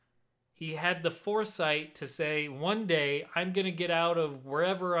baby, he had the foresight to say, one day I'm going to get out of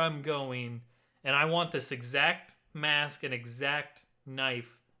wherever I'm going, and I want this exact mask and exact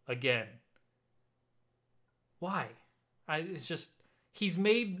knife again. Why? It's just, he's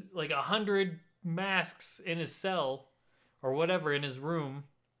made like 100 masks in his cell or whatever in his room.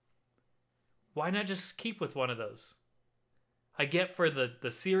 Why not just keep with one of those? I get for the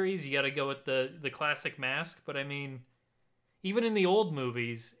series, you got to go with the classic mask, but I mean, even in the old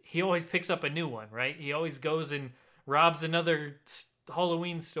movies, he always picks up a new one, right? He always goes and robs another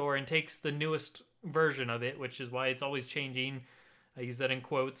Halloween store and takes the newest version of it, which is why it's always changing. I use that in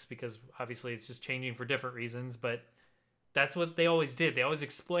quotes because obviously it's just changing for different reasons, but that's what they always did. They always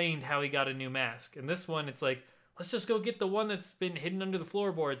explained how he got a new mask. And this one, it's like, let's just go get the one that's been hidden under the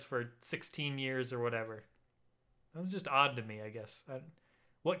floorboards for 16 years or whatever. That was just odd to me, I guess.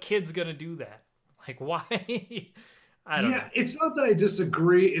 What kid's gonna do that? Like, why? I don't know. It's not that I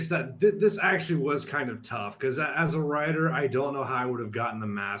disagree. It's that this actually was kind of tough because as a writer, I don't know how I would have gotten the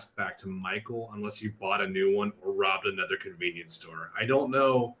mask back to Michael unless you bought a new one or robbed another convenience store. I don't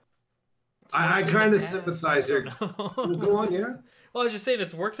know. I kind of sympathize here. Well, go on, yeah. Well, I was just saying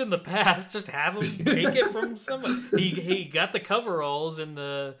it's worked in the past. Just have him take it from someone. He got the coveralls and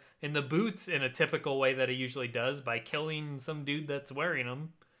the boots in a typical way that he usually does by killing some dude that's wearing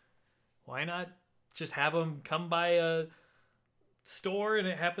them. Why not just have him come by a store and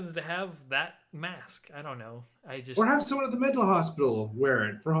it happens to have that mask? I don't know. Or have someone at the mental hospital wear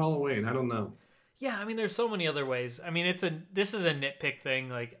it for Halloween. I don't know. Yeah, I mean, there's so many other ways. I mean, this is a nitpick thing.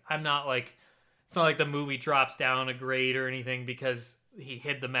 Like, I'm not like, it's not like the movie drops down a grade or anything because he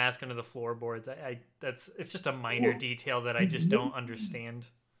hid the mask under the floorboards. It's just a minor detail that I just don't understand.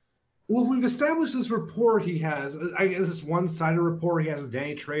 Well, we've established this rapport he has. I guess this one-sided rapport he has with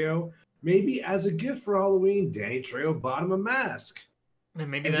Danny Trejo. Maybe as a gift for Halloween, Danny Trejo bought him a mask. And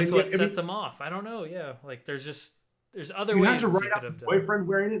maybe that's what sets him off. I don't know. Yeah, like there's other ways. You have to write out the boyfriend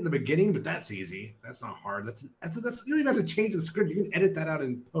wearing it in the beginning, but that's easy. That's not hard. That's you don't even have to change the script. You can edit that out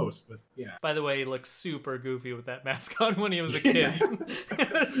in post. But yeah. By the way, he looked super goofy with that mask on when he was a kid.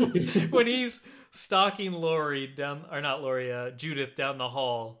 When he's stalking Judith down the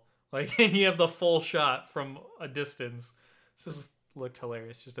hall, like, and you have the full shot from a distance. It's just looked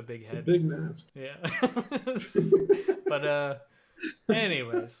hilarious. Just a big head. It's a big mask. Yeah. But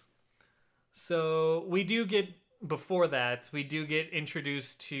anyways, so we do get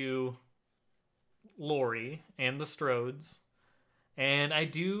introduced to Laurie and the Strodes, and I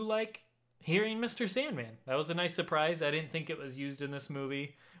do like hearing Mr. Sandman. That was a nice surprise. I didn't think it was used in this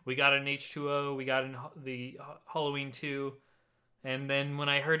movie. We got an H2O, we got in the Halloween 2, and then when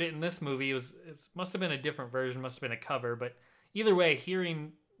I heard it in this movie, it must have been a different version, must have been a cover, but either way,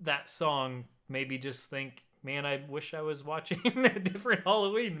 hearing that song made me just think, man, I wish I was watching a different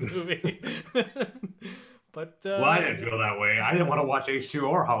Halloween movie. But well, I didn't feel that way. I didn't want to watch H2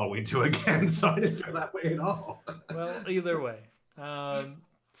 or Halloween 2 again, so I didn't feel that way at all. Well, either way.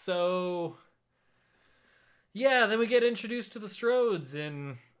 So, yeah, then we get introduced to the Strodes,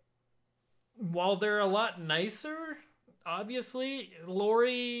 and while they're a lot nicer, obviously,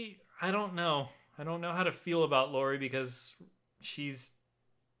 Laurie, I don't know. I don't know how to feel about Laurie because she's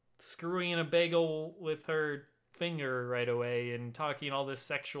screwing a bagel with her finger right away and talking all this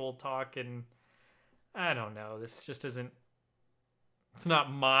sexual talk, and I don't know. This just isn't It's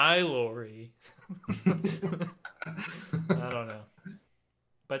not my Laurie. I don't know.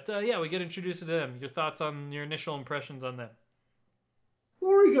 But yeah, we get introduced to them. Your thoughts on your initial impressions on them?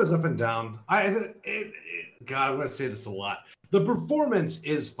 Laurie goes up and down. God, I'm going to say this a lot. The performance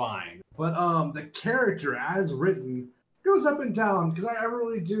is fine, but the character as written goes up and down because I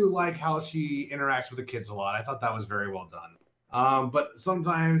really do like how she interacts with the kids a lot. I thought that was very well done. But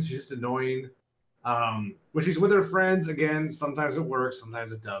sometimes she's just annoying. When she's with her friends, again, sometimes it works,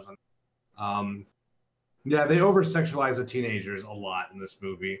 sometimes it doesn't. Yeah, they over-sexualize the teenagers a lot in this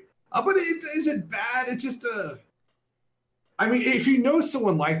movie. But is it bad? It's just I mean, if you know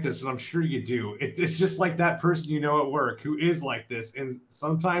someone like this, and I'm sure you do, it's just like that person you know at work who is like this. And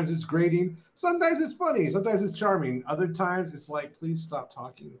sometimes it's grating, sometimes it's funny, sometimes it's charming. Other times it's like, please stop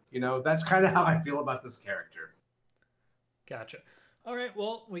talking. That's kind of how I feel about this character. Gotcha. All right,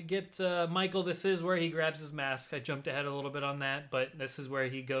 well, we get Michael. This is where he grabs his mask. I jumped ahead a little bit on that, but this is where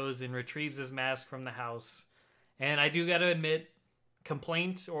he goes and retrieves his mask from the house. And I do got to admit,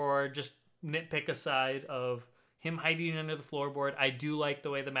 complaint or just nitpick aside of him hiding under the floorboard, I do like the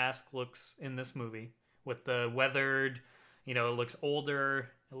way the mask looks in this movie. With the weathered, it looks older,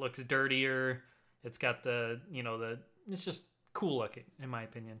 it looks dirtier. It's got it's just cool looking, in my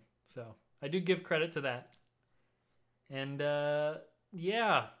opinion. So I do give credit to that. And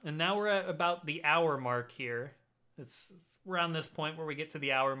yeah, and now we're at about the hour mark here. It's around this point where we get to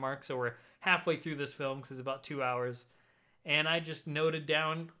the hour mark, so we're halfway through this film because it's about 2 hours. And I just noted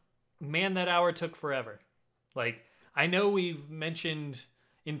down, man, that hour took forever. Like, I know we've mentioned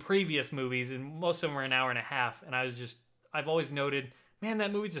in previous movies, and most of them were an hour and a half, and I've always noted, man,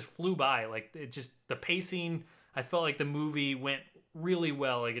 that movie just flew by. Like, the pacing, I felt like the movie went really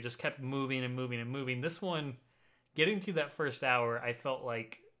well. Like, it just kept moving and moving and moving. This one, getting through that first hour, I felt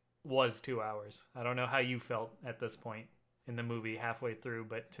like was 2 hours. I don't know how you felt at this point in the movie halfway through,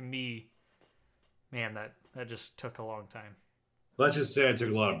 but to me, man, that just took a long time. Let's just say I took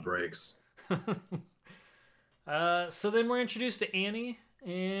a lot of breaks. So then we're introduced to Annie,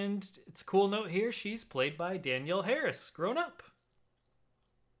 and it's a cool note here. She's played by Danielle Harris, grown up.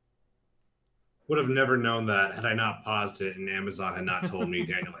 Would have never known that had I not paused it and Amazon had not told me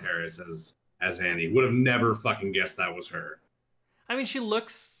Danielle Harris as Annie. Would have never fucking guessed that was her. I mean, she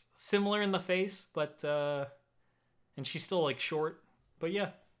looks similar in the face, but and she's still like short. But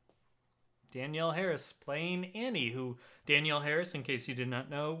yeah, Danielle Harris playing Annie, who Danielle Harris, in case you did not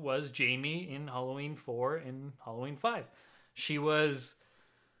know, was Jamie in Halloween 4 and Halloween 5. She was,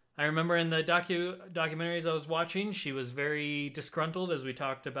 I remember in the documentaries I was watching, she was very disgruntled, as we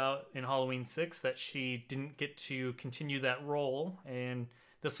talked about in Halloween 6, that she didn't get to continue that role. And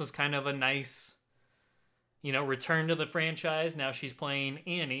this was kind of a nice, return to the franchise. Now she's playing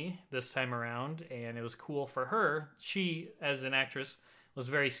Annie this time around, and it was cool for her. She, as an actress, was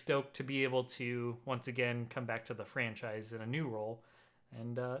very stoked to be able to once again come back to the franchise in a new role.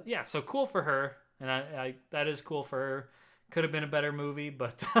 And yeah, so cool for her. And I that is cool for her. Could have been a better movie,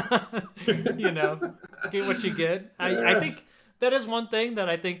 but get what you get. I think that is one thing that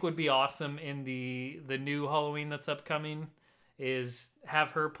I think would be awesome in the new Halloween that's upcoming, is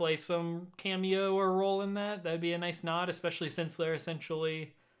have her play some cameo or role in that. That'd be a nice nod, especially since they're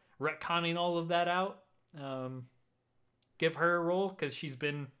essentially retconning all of that out. Give her a role, because she's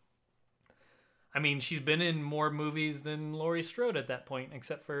been in more movies than Laurie Strode at that point,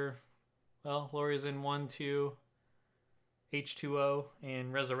 except for, well, Laurie's in 1, 2, H2O,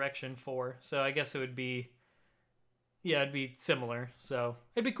 and Resurrection 4. So I guess it'd be similar. So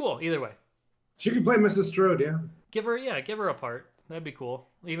it'd be cool either way. She could play Mrs. Strode, yeah. Give her a part. That'd be cool,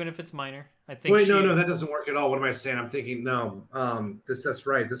 even if it's minor. I think. Wait, no, that doesn't work at all. What am I saying? I'm thinking, no, that's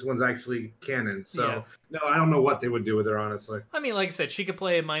right. This one's actually canon. So yeah. No, I don't know what they would do with her, honestly. I mean, like I said, she could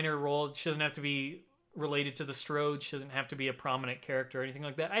play a minor role. She doesn't have to be related to the Strode. She doesn't have to be a prominent character or anything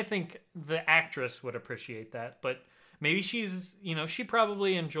like that. I think the actress would appreciate that, but maybe she's, she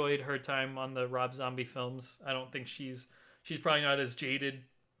probably enjoyed her time on the Rob Zombie films. I don't think she's probably not as jaded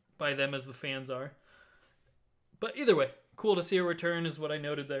by them as the fans are. But either way, cool to see her return is what I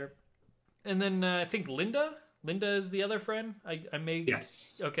noted there. And then I think Linda is the other friend. I may...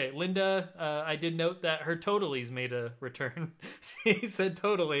 Yes. Okay, Linda, I did note that her totallys made a return. He said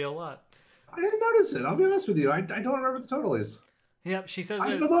totally a lot. I didn't notice it. I'll be honest with you. I don't remember the totallys. Yeah, she says... I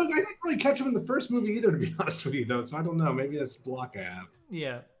didn't really catch them in the first movie either, to be honest with you, though. So I don't know. Maybe that's a block I have.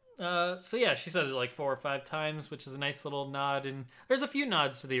 Yeah. So yeah, she says it like 4 or 5 times, which is a nice little nod. And there's a few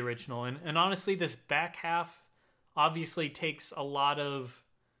nods to the original. And honestly, this back half obviously takes a lot of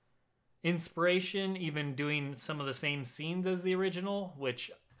inspiration, even doing some of the same scenes as the original, which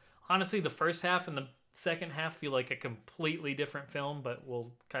honestly the first half and the second half feel like a completely different film, but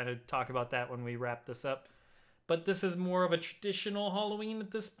we'll kind of talk about that when we wrap this up. But this is more of a traditional Halloween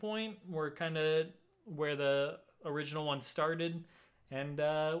at this point. We're kind of where the original one started. And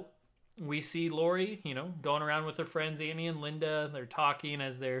we see Laurie, going around with her friends Annie and Linda. They're talking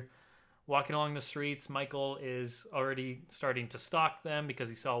as they're walking along the streets. Michael is already starting to stalk them because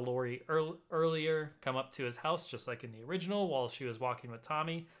he saw Laurie earlier come up to his house, just like in the original, while she was walking with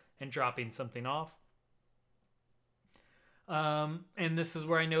Tommy and dropping something off. And this is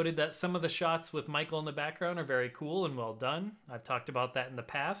where I noted that some of the shots with Michael in the background are very cool and well done. I've talked about that in the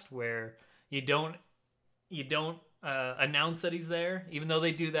past, where you don't announce that he's there, even though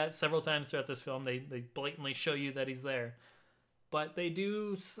they do that several times throughout this film. They blatantly show you that he's there, but they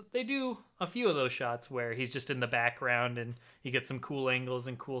do a few of those shots where he's just in the background and you get some cool angles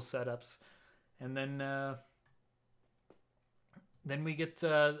and cool setups. And then we get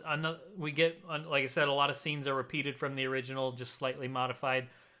like I said, a lot of scenes are repeated from the original, just slightly modified,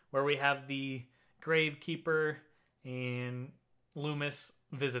 where we have the gravekeeper and Loomis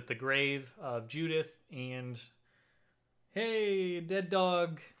visit the grave of Judith, and hey, dead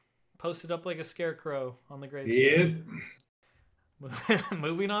dog posted up like a scarecrow on the gravestone. Yep.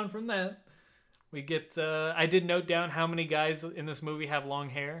 Moving on from that, we get I did note down how many guys in this movie have long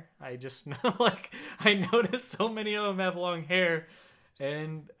hair. I just I noticed so many of them have long hair,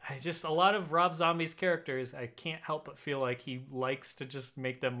 and a lot of Rob Zombie's characters, I can't help but feel like he likes to just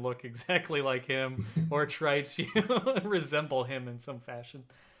make them look exactly like him or try to resemble him in some fashion.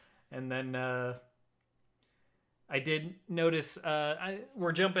 And then I did notice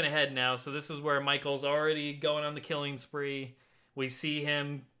we're jumping ahead now, so this is where Michael's already going on the killing spree. We see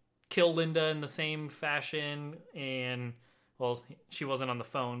him kill Linda in the same fashion, and well, she wasn't on the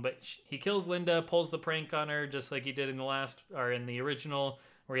phone, but he kills Linda, pulls the prank on her just like he did in the original,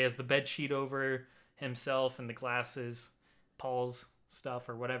 where he has the bed sheet over himself and the glasses, Paul's stuff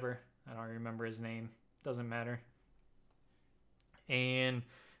or whatever. I don't remember his name. Doesn't matter. And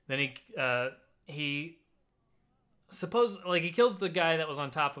then he kills the guy that was on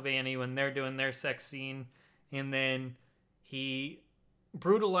top of Annie when they're doing their sex scene, and then he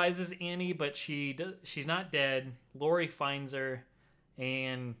brutalizes Annie, but she's not dead. Laurie finds her,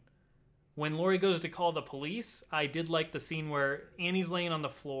 and when Laurie goes to call the police, I did like the scene where Annie's laying on the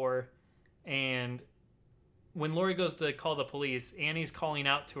floor, and when Laurie goes to call the police, Annie's calling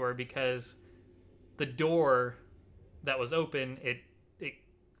out to her because the door that was open, it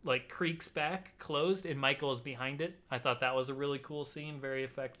like creaks back closed, and Michael is behind it. I thought that was a really cool scene, very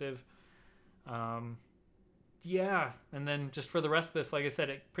effective. Yeah, and then just for the rest of this, like I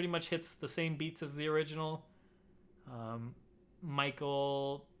said, it pretty much hits the same beats as the original.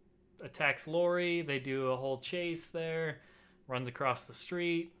 Michael attacks Laurie. They do a whole chase there, runs across the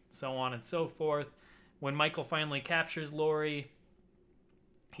street, so on and so forth. When Michael finally captures Laurie,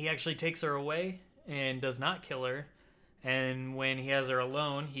 he actually takes her away and does not kill her. And when he has her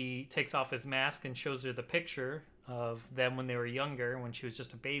alone, he takes off his mask and shows her the picture of them when they were younger, when she was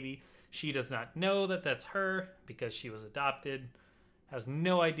just a baby. She does not know that that's her because she was adopted, has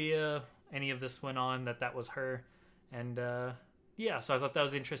no idea any of this went on, that was her. And yeah, so I thought that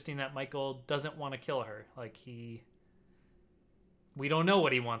was interesting that Michael doesn't want to kill her. Like, we don't know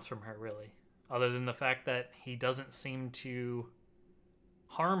what he wants from her, really, other than the fact that he doesn't seem to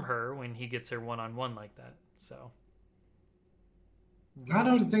harm her when he gets her one-on-one like that. So I don't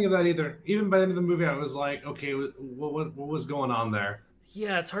know what to think of that either. Even by the end of the movie, I was like, okay, what was going on there?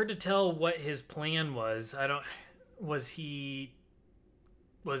 Yeah, it's hard to tell what his plan was. Was he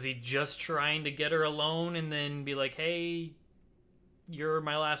just trying to get her alone and then be like, hey, you're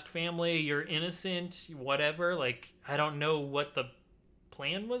my last family, you're innocent, whatever? Like, I don't know what the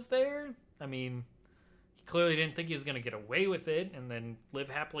plan was there. I mean, he clearly didn't think he was going to get away with it and then live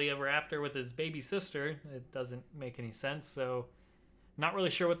happily ever after with his baby sister. It doesn't make any sense, so not really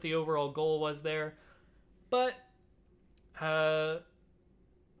sure what the overall goal was there. But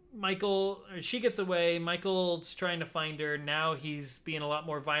she gets away. Michael's trying to find her. Now he's being a lot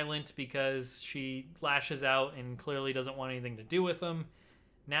more violent because she lashes out and clearly doesn't want anything to do with him.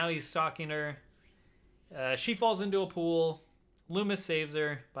 Now he's stalking her. She falls into a pool. Loomis saves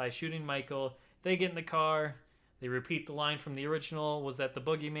her by shooting Michael. They get in the car. They repeat the line from the original, was that the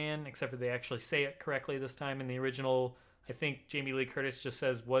boogeyman, except for they actually say it correctly this time. In the original, I think Jamie Lee Curtis just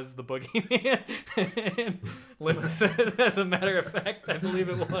says, was the boogeyman. And Loomis says, as a matter of fact, I believe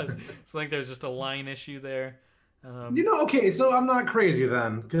it was. So I think there's just a line issue there. Okay, so I'm not crazy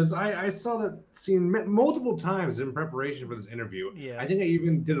then, because I saw that scene multiple times in preparation for this interview. Yeah. I think I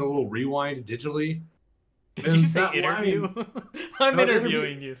even did a little rewind digitally. Did And you say that interview? line- I'm No,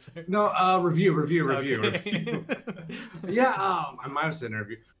 interviewing you, sir. No, review. Okay. Yeah, I might have said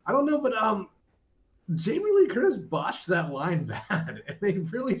interview. I don't know, but Jamie Lee Curtis botched that line bad, and they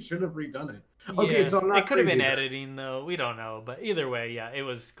really should have redone it. Okay, Yeah, so I'm not it could have been crazy then. editing though. We don't know, but either way, yeah, it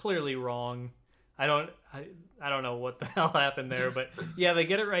was clearly wrong. I don't know what the hell happened there, but yeah, they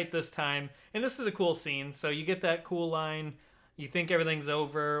get it right this time. And this is a cool scene. So you get that cool line. You think everything's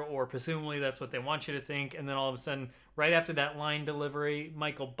over, or presumably that's what they want you to think, and then all of a sudden, right after that line delivery,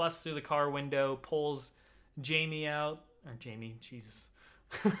 Michael busts through the car window, pulls Jamie out, or Jamie, Jesus,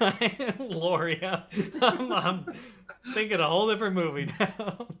 Laurie out. I'm thinking a whole different movie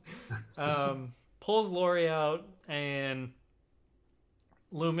now. Pulls Laurie out, and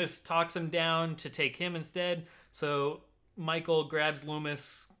Loomis talks him down to take him instead. So Michael grabs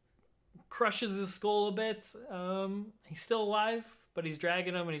Loomis, crushes his skull a bit. He's still alive, but he's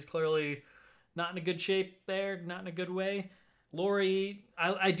dragging him, and he's clearly not in a good shape there, not in a good way. Laurie,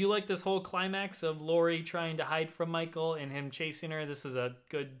 I do like this whole climax of Laurie trying to hide from Michael and him chasing her. This is a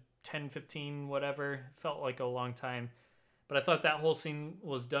good 10, 15, whatever. Felt like a long time. But I thought that whole scene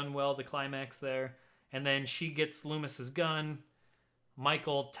was done well, the climax there. And then she gets Loomis's gun.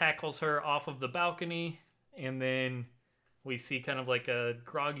 Michael tackles her off of the balcony, and then we see kind of like a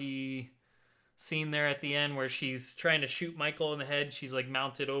groggy scene there at the end where she's trying to shoot Michael in the head. She's like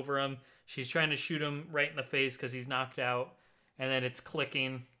mounted over him. She's trying to shoot him right in the face because he's knocked out. And then it's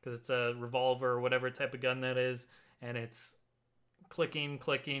clicking because it's a revolver or whatever type of gun that is. And it's clicking,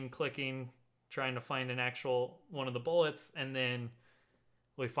 trying to find an actual one of the bullets. And then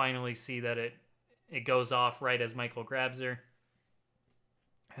we finally see that it goes off right as Michael grabs her.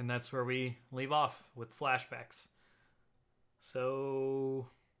 And that's where we leave off with flashbacks. So,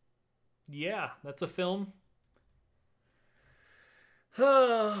 yeah, that's a film.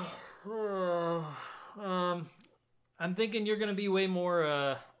 I'm thinking you're gonna be way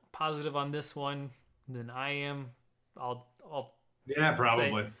more positive on this one than I am. I'll Yeah,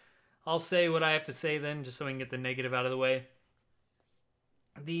 probably. I'll say what I have to say then, just so we can get the negative out of the way.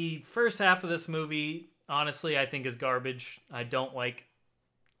 The first half of this movie, honestly, I think is garbage. I don't like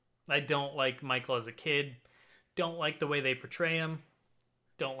Michael as a kid. Don't like the way they portray him.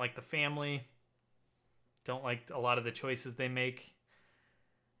 Don't like the family. Don't like a lot of the choices they make.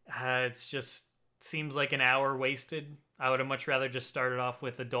 It's just seems like an hour wasted. I would have much rather just started off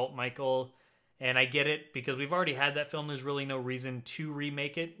with adult Michael. And I get it because we've already had that film. There's really no reason to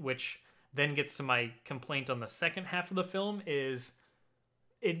remake it, which then gets to my complaint on the second half of the film is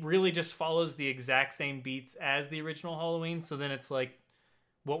it really just follows the exact same beats as the original Halloween. So then it's like,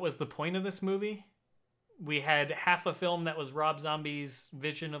 what was the point of this movie? We had half a film that was Rob Zombie's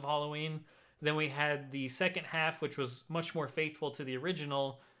vision of Halloween. Then we had the second half, which was much more faithful to the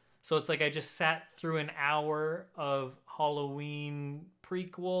original. So it's like I just sat through an hour of Halloween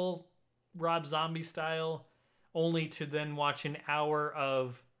prequel, Rob Zombie style, only to then watch an hour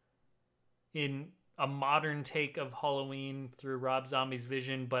of in a modern take of Halloween through Rob Zombie's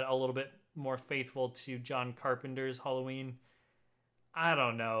vision, but a little bit more faithful to John Carpenter's Halloween. I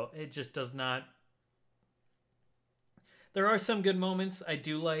don't know. It just does not. There are some good moments. I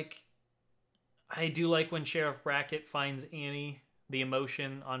do like when Sheriff Brackett finds Annie, the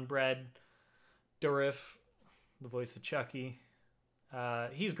emotion on Brad Dourif, the voice of Chucky.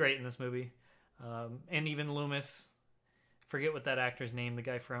 He's great in this movie. And even Loomis. Forget what that actor's name, the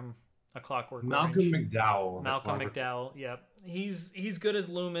guy from A Clockwork Malcolm Orange. McDowell. Malcolm McDowell, yep. He's good as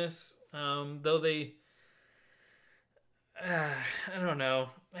Loomis. Though they I don't know.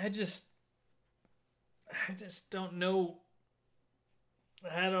 I just don't know.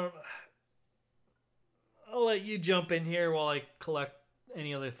 I'll let you jump in here while I collect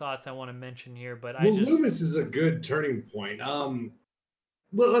any other thoughts I want to mention here. But Loomis is a good turning point.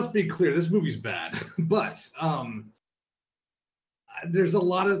 Well, let's be clear. This movie's bad, but there's a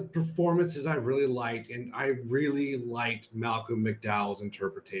lot of performances I really liked, and I really liked Malcolm McDowell's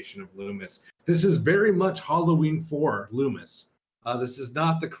interpretation of Loomis. This is very much Halloween 4 Loomis. This is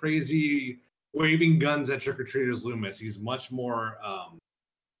not the crazy waving guns at trick-or-treaters Loomis. He's much more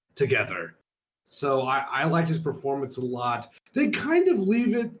together. So I like his performance a lot. They kind of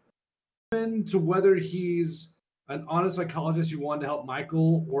leave it to whether he's an honest psychologist who wanted to help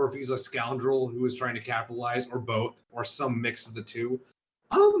Michael, or if he's a scoundrel who was trying to capitalize, or both, or some mix of the two.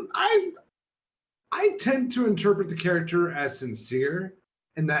 I tend to interpret the character as sincere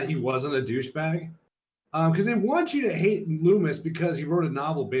in that he wasn't a douchebag. Because they want you to hate Loomis because he wrote a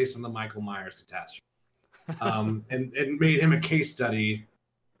novel based on the Michael Myers catastrophe. And made him a case study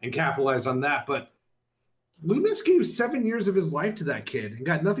and capitalized on that. But Loomis gave 7 years of his life to that kid and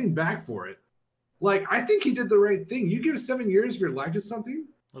got nothing back for it. Like, I think he did the right thing. You give 7 years of your life to something,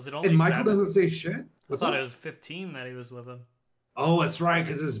 Was it only and Michael 7? doesn't say shit. I What's thought up? it was 15 that he was with him. Oh, that's right,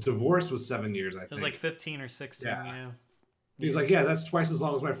 because his divorce was 7 years, I think. It was like 15 or 16, Yeah. He's like, yeah, that's twice as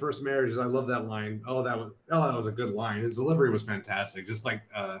long as my first marriage. I love that line. That was a good line. His delivery was fantastic, just like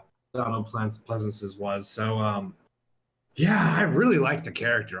Donald Pleasance's was. So, yeah, I really liked the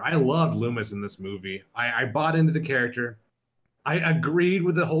character. I loved Loomis in this movie. I bought into the character. I agreed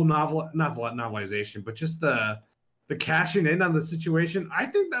with the whole novelization, but just the cashing in on the situation, I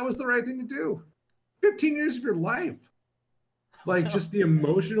think that was the right thing to do. 15 years of your life. Like, just the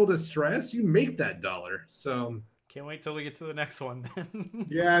emotional distress, you make that dollar. So Can't wait till we get to the next one then.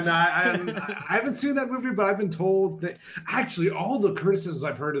 yeah, no, I haven't seen that movie, but I've been told that actually all the criticisms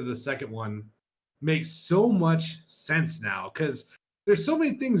I've heard of the second one make so much sense now, because there's so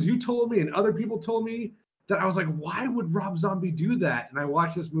many things you told me and other people told me that I was like, why would Rob Zombie do that? And I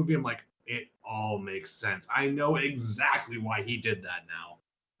watched this movie, I'm like, it all makes sense. I know exactly why he did that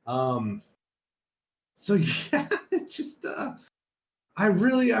now. So yeah, it just I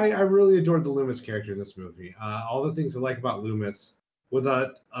really adored the Loomis character in this movie. All the things I like about Loomis with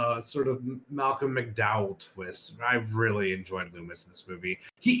a sort of Malcolm McDowell twist. I really enjoyed Loomis in this movie.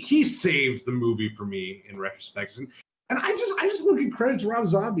 He saved the movie for me in retrospect. And I just want to give credit to Rob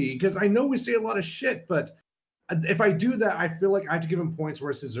Zombie, because I know we say a lot of shit, but if I do that, I feel like I have to give him points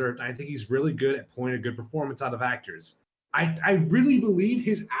where it's deserved. I think he's really good at pulling a good performance out of actors. I really believe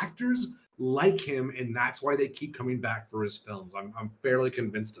his actors like him, and that's why they keep coming back for his films. I'm fairly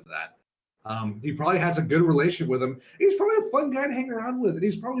convinced of that. He probably has a good relationship with him. He's probably a fun guy to hang around with, and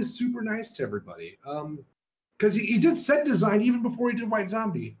he's probably super nice to everybody. Because he did set design even before he did White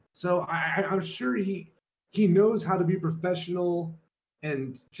Zombie, so I'm sure he knows how to be professional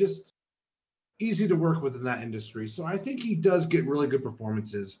and just easy to work with in that industry. So I think he does get really good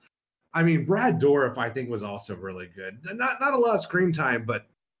performances. I mean, Brad Dourif, I think, was also really good. Not a lot of screen time, but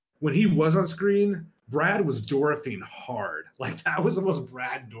when he was on screen, Brad was Dourifing hard. Like, that was the most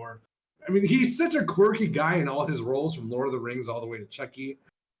Brad Dourif. I mean, he's such a quirky guy in all his roles, from Lord of the Rings all the way to Chucky.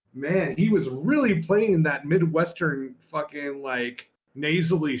 Man, he was really playing that Midwestern fucking, like,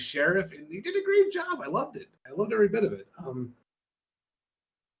 nasally sheriff, and he did a great job. I loved it. I loved every bit of it.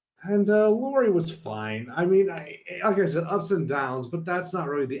 And Laurie was fine. I mean, like I said, ups and downs, but that's not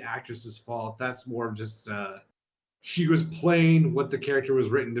really the actress's fault. That's more just she was playing what the character was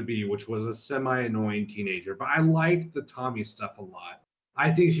written to be, which was a semi-annoying teenager. But I liked the Tommy stuff a lot. I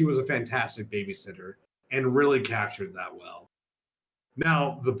think she was a fantastic babysitter and really captured that well.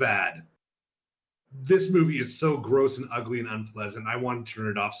 Now, the bad. This movie is so gross and ugly and unpleasant. I wanted to turn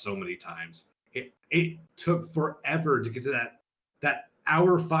it off so many times. It took forever to get to that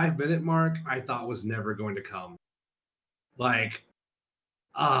hour 5-minute mark. I thought was never going to come. Like,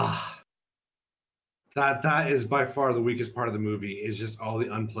 that is by far the weakest part of the movie, is just all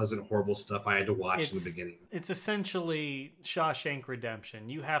the unpleasant, horrible stuff I had to watch in the beginning. It's essentially Shawshank Redemption.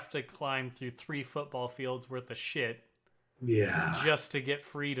 You have to climb through 3 football fields worth of shit. Yeah. Just to get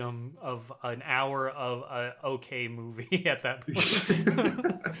freedom of an hour of a okay movie at that point.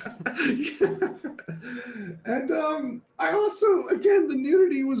 And I also, again, the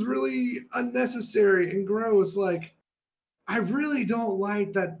nudity was really unnecessary and gross. Like, I really don't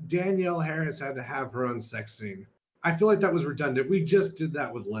like that Danielle Harris had to have her own sex scene. I feel like that was redundant. We just did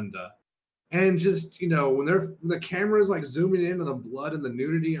that with Linda. And just, when the camera's like zooming in on the blood and the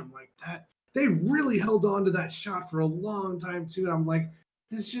nudity, I'm like, that they really held on to that shot for a long time too. And I'm like,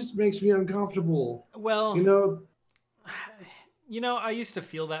 this just makes me uncomfortable. Well, I used to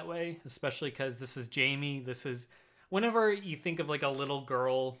feel that way, especially because this is Jamie. This is whenever you think of like a little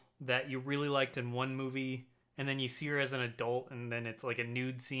girl that you really liked in one movie, and then you see her as an adult, and then it's like a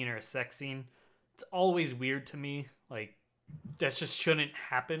nude scene or a sex scene. It's always weird to me. Like, that just shouldn't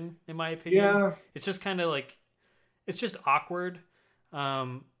happen, in my opinion. Yeah. It's just kind of like, it's just awkward.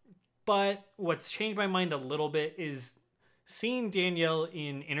 But what's changed my mind a little bit is seeing Danielle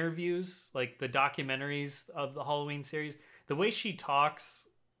in interviews, like the documentaries of the Halloween series. The way she talks,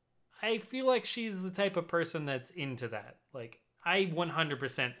 I feel like she's the type of person that's into that. Like, I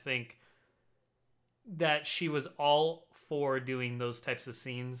 100% think that she was all for doing those types of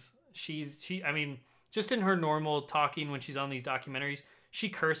scenes. I mean, just in her normal talking when she's on these documentaries, she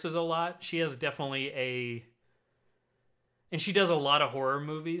curses a lot. She has definitely and she does a lot of horror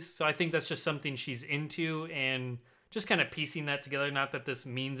movies. So I think that's just something she's into, and just kind of piecing that together. Not that this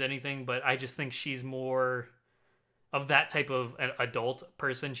means anything, but I just think she's more of that type of an adult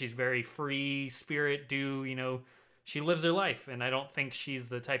person. She's very free spirit, she lives her life. And I don't think she's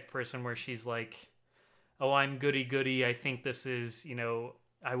the type of person where she's like, oh, I'm goody goody. I think this is,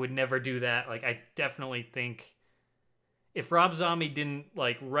 I would never do that. Like, I definitely think if Rob Zombie didn't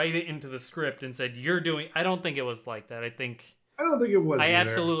like write it into the script and said you're doing, I don't think it was like that. I don't think it was. I either.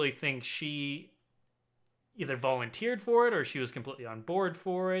 absolutely think she either volunteered for it or she was completely on board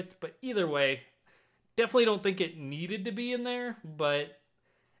for it. But either way, definitely don't think it needed to be in there. But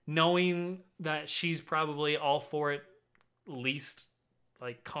knowing that she's probably all for it, at least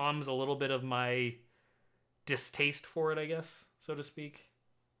like calms a little bit of my distaste for it, I guess, so to speak.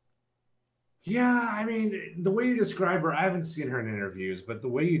 Yeah, I mean, the way you describe her, I haven't seen her in interviews, but the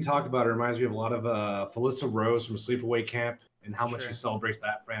way you talk about her reminds me of a lot of Felissa Rose from Sleepaway Camp and how much she celebrates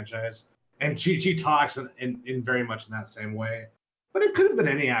that franchise. And she talks in very much in that same way. But it could have been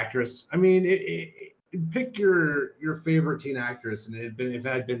any actress. I mean, pick your favorite teen actress, and if it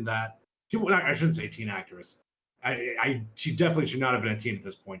had been that, I shouldn't say teen actress. She definitely should not have been a teen at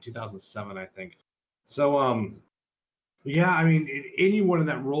this point. 2007, I think. So yeah, I mean, anyone in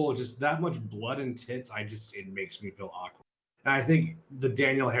that role, just that much blood and tits, it makes me feel awkward. And I think the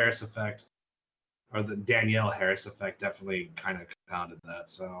Danielle Harris effect definitely kind of compounded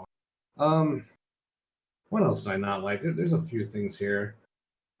that. So, what else did I not like? There's a few things here.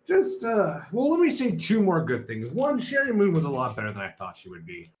 Just, well, let me say two more good things. One, Sherry Moon was a lot better than I thought she would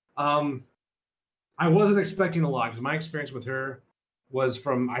be. I wasn't expecting a lot because my experience with her was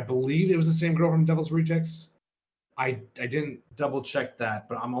from, I believe it was the same girl from Devil's Rejects. I didn't double check that,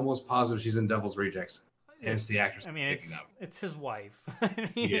 but I'm almost positive she's in Devil's Rejects. And it's the actress. I mean, it's his wife.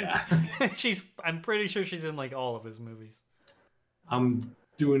 Yeah. I'm pretty sure she's in like all of his movies. I'm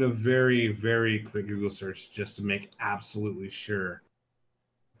doing a very, very quick Google search just to make absolutely sure.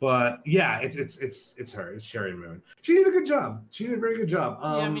 But yeah, it's her. It's Sherry Moon. She did a good job. She did a very good job. Yeah,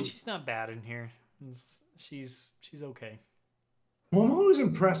 I mean, she's not bad in here. She's okay. Well, I'm always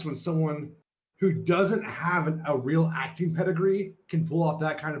impressed when someone who doesn't have a real acting pedigree can pull off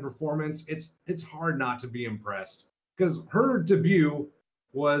that kind of performance. It's hard not to be impressed because her debut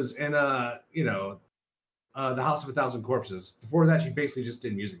was in The House of a Thousand Corpses. Before that, she basically just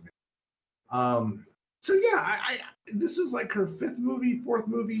did music. So yeah, this was like her fourth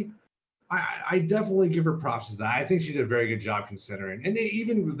movie. I definitely give her props to that. I think she did a very good job considering. And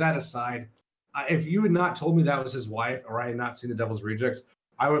even with that aside, if you had not told me that was his wife or I had not seen The Devil's Rejects,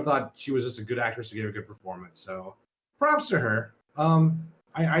 I would have thought she was just a good actress who gave a good performance. So props to her.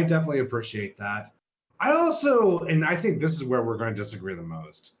 I definitely appreciate that. I also, and I think this is where we're going to disagree the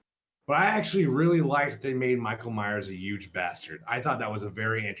most, but I actually really liked that they made Michael Myers a huge bastard. I thought that was a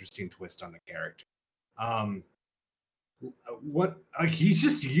very interesting twist on the character. He's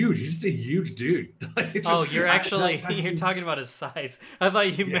just huge. He's just a huge dude. You're talking about his size. I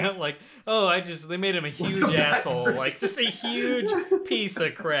thought you meant like, they made him a huge asshole, like just a huge piece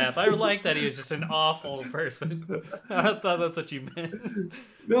of crap. I like that he was just an awful person. I thought that's what you meant.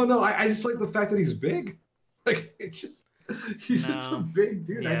 No, I just like the fact that he's big. Like he's just a big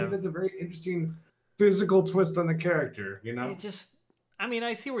dude. Yeah. I think that's a very interesting physical twist on the character.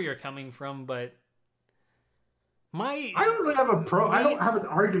 I see where you're coming from, but. I don't really have I don't have an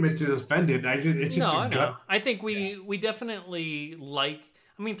argument to defend it. It's just I know. I think we definitely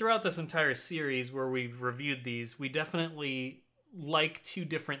throughout this entire series where we've reviewed these, we definitely like two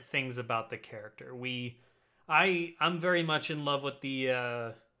different things about the character. I'm very much in love with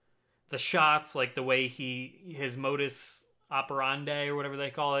the shots, like the way his modus operandi or whatever they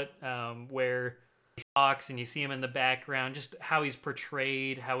call it, where he talks and you see him in the background, just how he's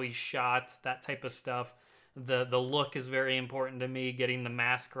portrayed, how he's shot, that type of stuff. The look is very important to me, getting the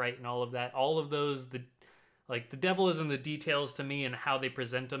mask right and all of that. All of those, the devil is in the details to me and how they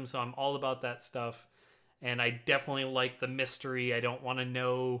present him, so I'm all about that stuff. And I definitely like the mystery. I don't want to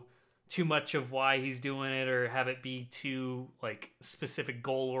know too much of why he's doing it or have it be too, specific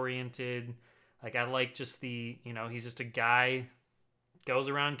goal-oriented. I like just he's just a guy, goes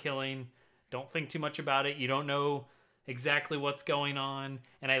around killing, don't think too much about it. You don't know exactly what's going on,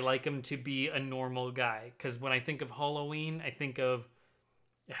 and I like him to be a normal guy, because when I think of Halloween, I think of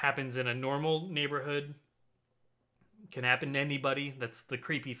it happens in a normal neighborhood, can happen to anybody. That's the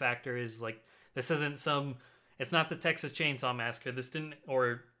creepy factor, is this isn't it's not the Texas Chainsaw Massacre, this didn't,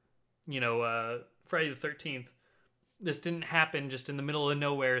 or Friday the 13th, this didn't happen just in the middle of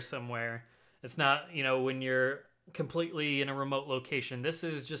nowhere somewhere. It's not when you're completely in a remote location. This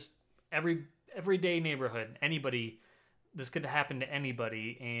is just everyday neighborhood. This could happen to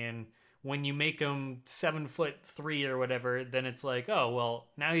anybody, and when you make him 7'3" or whatever, then it's like, oh well,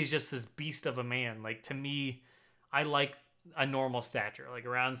 now he's just this beast of a man. To me, I like a normal stature,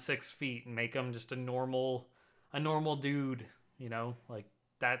 around 6 feet, and make him just a normal dude.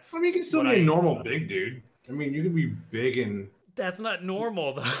 That's. You can still be a normal big dude. You can be big and That's not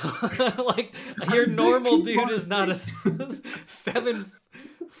normal though. Like your normal dude is not a 7'5".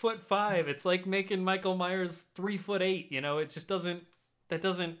 It's like making Michael Myers 3'8". You know, it just doesn't. That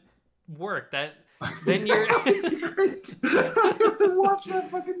doesn't work. That then you're. Watch that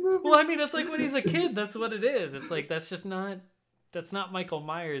fucking movie. Well, I mean, it's like when he's a kid. That's what it is. It's like that's just not. That's not Michael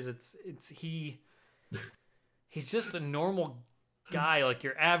Myers. He's just a normal guy, like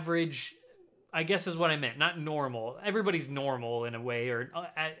your average. I guess is what I meant. Not normal. Everybody's normal in a way, or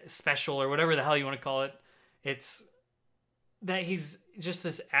special, or whatever the hell you want to call it. It's that he's just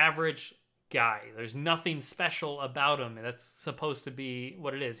this average guy. There's nothing special about him. That's supposed to be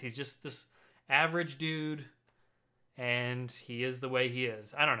what it is. He's just this average dude, and he is the way he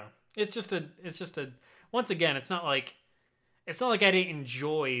is. I don't know. It's just a. Once again, it's not like I didn't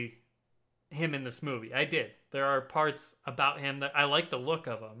enjoy him in this movie. I did. There are parts about him that I like the look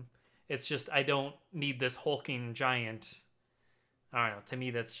of him. It's just I don't need this hulking giant. I don't know. To me,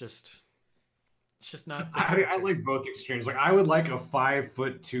 it's just not. I like both extremes. Like I would like a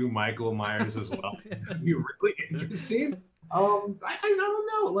 5'2" Michael Myers as well. That'd be really interesting. I don't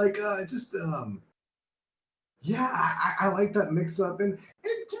know. Like yeah, I like that mix up. And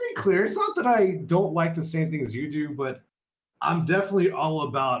to be clear, it's not that I don't like the same things you do, but I'm definitely all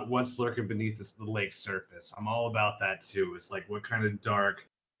about what's lurking beneath the lake's surface. I'm all about that too. It's like what kind of dark,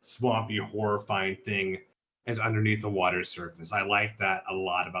 swampy, horrifying thing is underneath the water surface. I like that a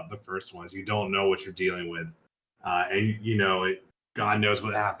lot about the first ones. You don't know what you're dealing with, and God knows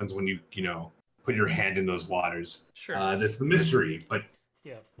what happens when you put your hand in those waters. Sure, that's the mystery. But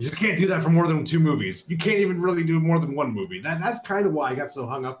yeah, you just can't do that for more than 2 movies. You can't even really do more than 1 movie. That's kind of why I got so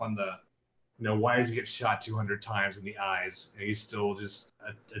hung up on the. Why does he get shot 200 times in the eyes and he's still just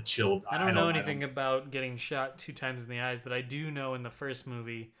a chilled? I don't know anything about getting shot 2 times in the eyes, but I do know in the first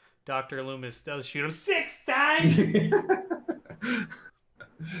movie, Dr. Loomis does shoot him 6 times.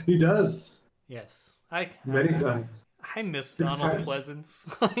 He does. Yes, many times. I miss 6 Donald times. Pleasance.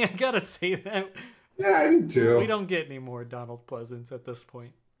 I gotta say that. Yeah, I do too. We don't get any more Donald Pleasance at this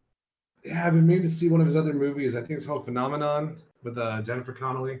point. Yeah, I've been meaning to see one of his other movies. I think it's called Phenomenon with Jennifer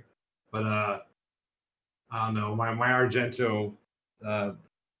Connelly. But I don't know. My Argento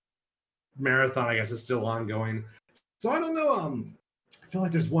marathon, I guess, is still ongoing. So I don't know. I feel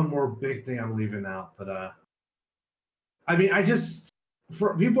like there's one more big thing I'm leaving out. But I mean,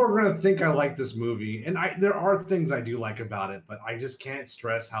 people are gonna think I like this movie, and there are things I do like about it, but I just can't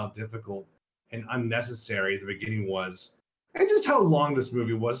stress how difficult and unnecessary the beginning was, and just how long this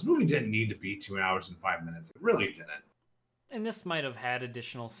movie was. This movie didn't need to be 2 hours and 5 minutes. It really didn't. And this might have had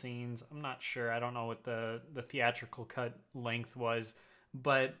additional scenes. I'm not sure. I don't know what the theatrical cut length was,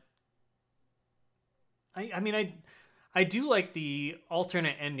 but I do like the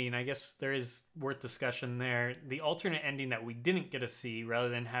alternate ending. I guess there is worth discussion there. The alternate ending that we didn't get to see, rather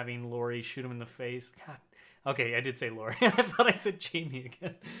than having Laurie shoot him in the face. God. Okay, I did say Laurie. I thought I said Jamie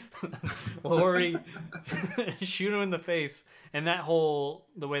again. Laurie shoot him in the face, and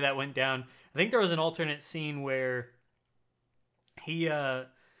the way that went down. I think there was an alternate scene where he's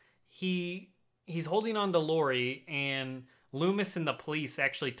holding on to Laurie, and Loomis and the police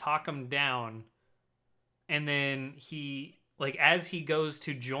actually talk him down, and then he, like, as he goes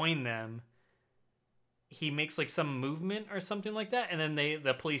to join them, he makes like some movement or something like that, and then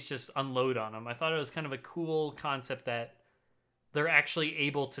the police just unload on him. I thought it was kind of a cool concept that they're actually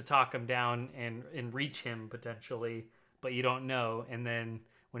able to talk him down and reach him potentially, but you don't know. And then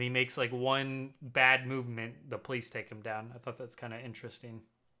when he makes like one bad movement, the police take him down. I thought that's kind of interesting,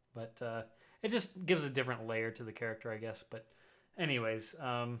 but it just gives a different layer to the character, I guess. But anyways,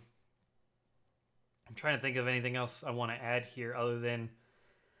 I'm trying to think of anything else I want to add here other than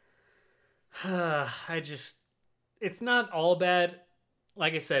it's not all bad.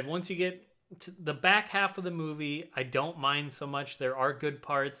 Like I said, once you get to the back half of the movie, I don't mind so much. There are good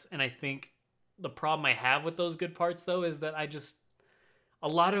parts, and I think the problem I have with those good parts, though, is that a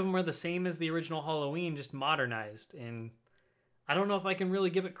lot of them are the same as the original Halloween, just modernized. And I don't know if I can really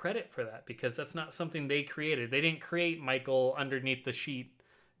give it credit for that, because that's not something they created. They didn't create Michael underneath the sheet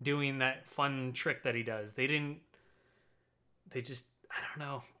doing that fun trick that he does. They just, I don't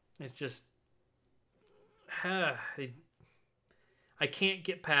know. It's just, I can't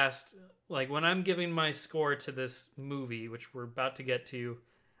get past, like, when I'm giving my score to this movie, which we're about to get to,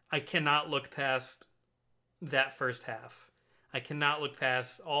 I cannot look past that first half. I cannot look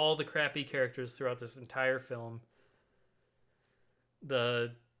past all the crappy characters throughout this entire film.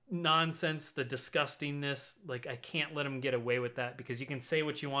 The nonsense, the disgustingness, like, I can't let them get away with that, because you can say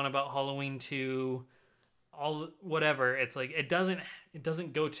what you want about Halloween 2, all whatever. It's like it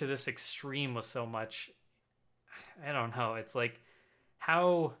doesn't go to this extreme with so much. I don't know. It's like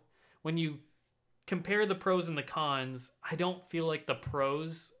how when you compare the pros and the cons, I don't feel like the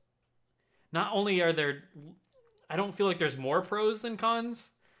pros. Not only are there, I don't feel like there's more pros than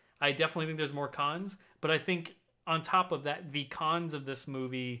cons. I definitely think there's more cons, but I think on top of that, the cons of this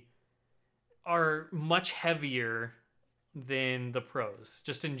movie are much heavier than the pros,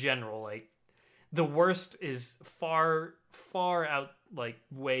 just in general. Like, the worst is far out, like,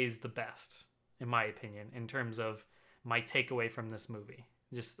 weighs the best, in my opinion, in terms of my takeaway from this movie.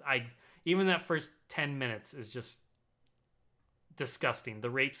 Even that first 10 minutes is just disgusting. The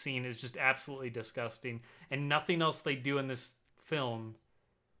rape scene is just absolutely disgusting, and nothing else they do in this film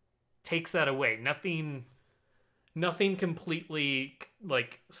takes that away. Nothing completely,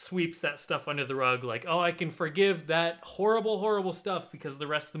 like, sweeps that stuff under the rug, like, oh, I can forgive that horrible stuff because the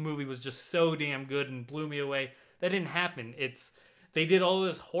rest of the movie was just so damn good and blew me away. That didn't happen. They did all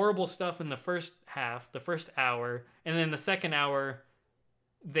this horrible stuff in the first half, the first hour, and then the second hour,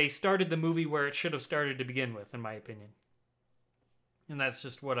 they started the movie where it should have started to begin with, in my opinion. And that's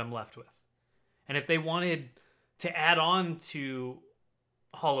just what I'm left with. And if they wanted to add on to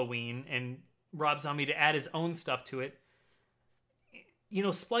Halloween and Rob Zombie to add his own stuff to it,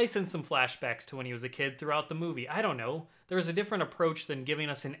 splice in some flashbacks to when he was a kid throughout the movie. I don't know. There was a different approach than giving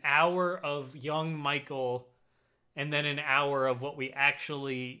us an hour of young Michael and then an hour of what we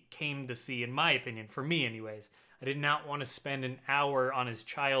actually came to see, in my opinion, for me anyways. I did not want to spend an hour on his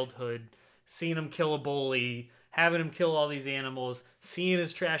childhood, seeing him kill a bully, having him kill all these animals, seeing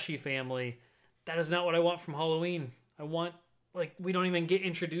his trashy family. That is not what I want from Halloween. I want, like, we don't even get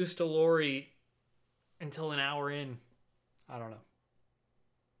introduced to Laurie until an hour in. I don't know.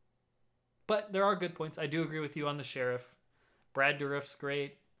 But there are good points. I do agree with you on the sheriff. Brad Dourif's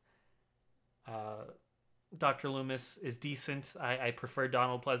great. Dr. Loomis is decent. I prefer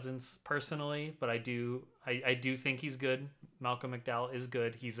Donald Pleasance personally, but I do think he's good. Malcolm McDowell is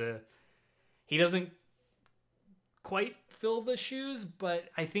good. He doesn't quite fill the shoes, but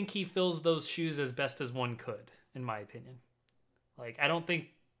I think he fills those shoes as best as one could, in my opinion. Like, I don't think,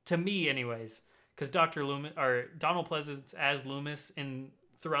 to me anyways, because Dr. Loomis or Donald Pleasance as Loomis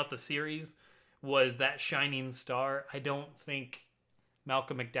throughout the series was that shining star. I don't think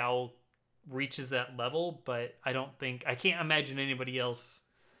Malcolm McDowell reaches that level, but I can't imagine anybody else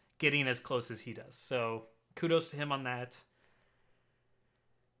getting as close as he does. So kudos to him on that.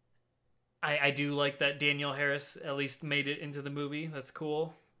 I do like that Danielle Harris at least made it into the movie. That's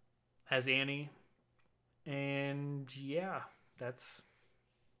cool. As Annie. And yeah, that's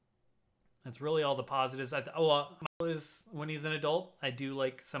really all the positives. Is when he's an adult, I do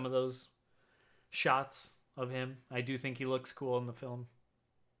like some of those shots of him. I do think he looks cool in the film.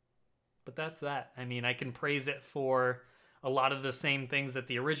 But that's that. I mean, I can praise it for a lot of the same things that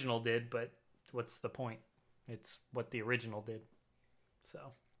the original did, but what's the point? It's what the original did. So,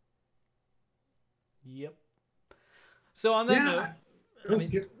 yep. So on that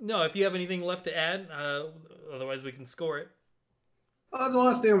note, no, if you have anything left to add, otherwise we can score it. The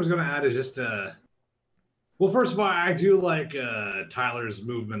last thing I was going to add is just, well, first of all, I do like Tyler's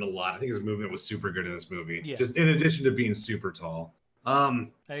movement a lot. I think his movement was super good in this movie. Yeah. Just in addition to being super tall. I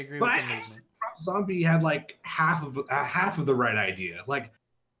agree with the movement. Rob Zombie had like half of the right idea. Like,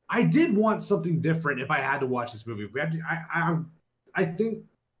 I did want something different if I had to watch this movie. If we had to, I think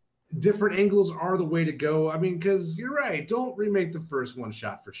different angles are the way to go. I mean, because you're right. Don't remake the first one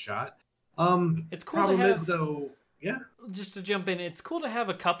shot for shot. It's cool to have, yeah. Just to jump in, it's cool to have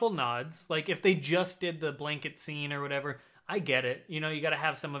a couple nods. Like, if they just did the blanket scene or whatever, I get it. You got to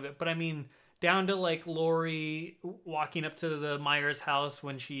have some of it. But I mean, down to like Laurie walking up to the Myers house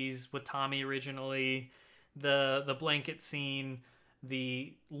when she's with Tommy originally, the blanket scene,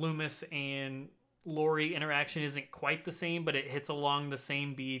 the Loomis and Laurie interaction isn't quite the same, but it hits along the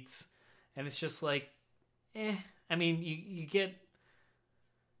same beats, and it's just like, I mean, you get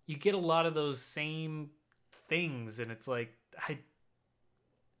a lot of those same things, and it's like,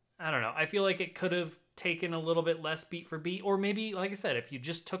 I don't know. I feel like it could have taken a little bit less beat for beat, or maybe, like I said, if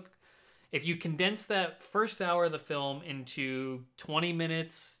you condense that first hour of the film into 20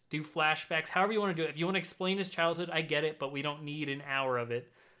 minutes, do flashbacks, however you want to do it. If you want to explain his childhood, I get it, but we don't need an hour of it.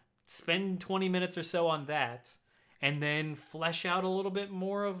 Spend 20 minutes or so on that, and then flesh out a little bit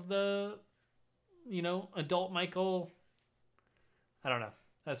more of the, adult Michael. I don't know.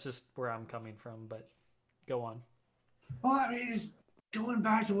 That's just where I'm coming from, but go on. Well, I mean, just going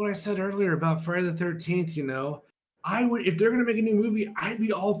back to what I said earlier about Friday the 13th, I would, if they're going to make a new movie, I'd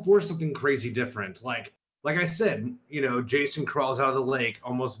be all for something crazy different. Like I said, Jason crawls out of the lake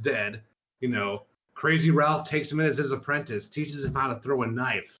almost dead. Crazy Ralph takes him in as his apprentice, teaches him how to throw a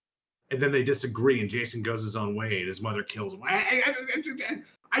knife. and then they disagree, and Jason goes his own way, and his mother kills him.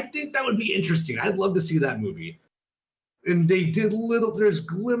 I think that would be interesting. I'd love to see that movie. And they did there's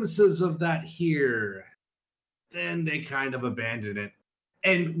glimpses of that here. Then they kind of abandon it.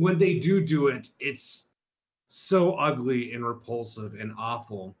 And when they do it, it's so ugly and repulsive and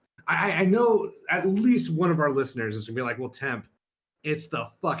awful. I know at least one of our listeners is going to be like, well, Temp, it's the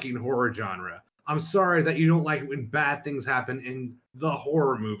fucking horror genre. I'm sorry that you don't like it when bad things happen in the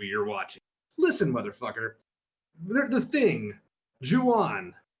horror movie you're watching. Listen, motherfucker. The Thing,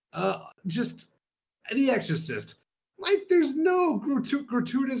 Ju-On, just The Exorcist. Like, there's no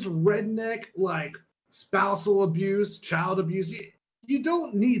gratuitous redneck, like, spousal abuse, child abuse. You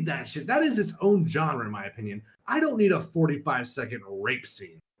don't need that shit. That is its own genre, in my opinion. I don't need a 45-second rape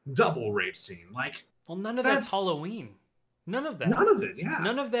scene, double rape scene. Like, well, none of that's Halloween. None of that. None of it, yeah.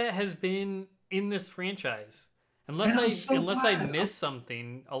 None of that has been in this franchise. Unless I missed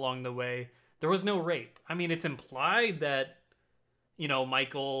something along the way, there was no rape. I mean, it's implied that, you know,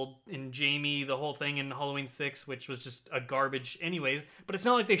 Michael and Jamie, the whole thing in Halloween 6, which was just a garbage anyways, but it's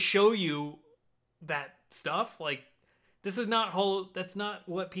not like they show you that stuff. Like, this is not that's not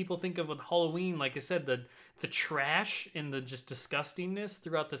what people think of with Halloween. Like I said, the trash and the just disgustingness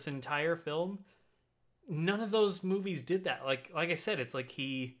throughout this entire film, none of those movies did that. Like I said, it's like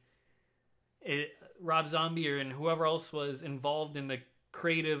Rob Zombie and whoever else was involved in the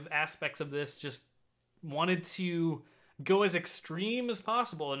creative aspects of this just wanted to go as extreme as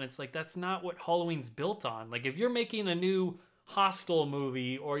possible, and it's like, that's not what Halloween's built on. Like, if you're making a new Hostel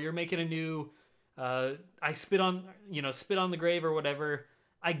movie, or you're making a new I Spit on the Grave or whatever,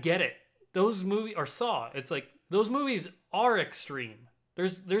 I get it. Those movies, or Saw, it's like, those movies are extreme.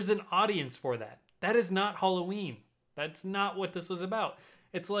 There's an audience for that. That is not Halloween. That's not what this was about.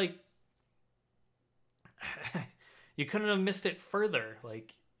 It's like, you couldn't have missed it further.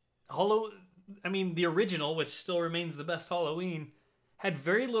 Like, the original, which still remains the best Halloween, had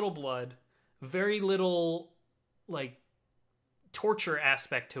very little blood, very little, like, torture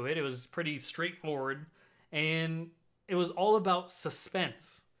aspect to it. It was pretty straightforward, and it was all about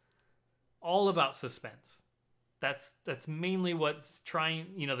suspense. All about suspense. That's mainly what's trying,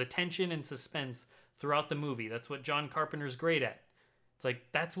 the tension and suspense throughout the movie. That's what John Carpenter's great at. It's like,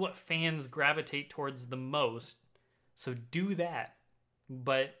 that's what fans gravitate towards the most. So do that.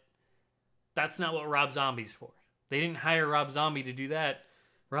 But that's not what Rob Zombie's for. They didn't hire Rob Zombie to do that.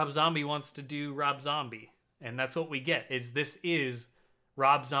 Rob Zombie wants to do Rob Zombie. And that's what we get, this is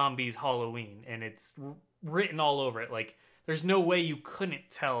Rob Zombie's Halloween. And it's written all over it. Like, there's no way you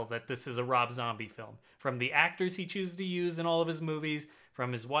couldn't tell that this is a Rob Zombie film. From the actors he chooses to use in all of his movies,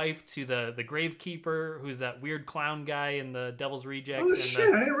 from his wife to the Gravekeeper, who's that weird clown guy in the Devil's Rejects. Oh,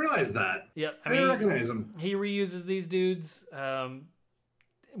 shit, I didn't realize that. Yeah, I didn't recognize him. He reuses these dudes,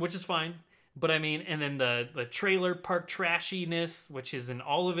 which is fine. But and then the trailer park trashiness, which is in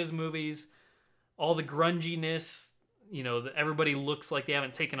all of his movies, all the grunginess, everybody looks like they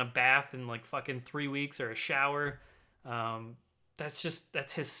haven't taken a bath in like fucking 3 weeks or a shower. That's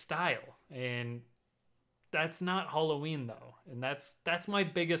his style. And that's not Halloween, though. And that's my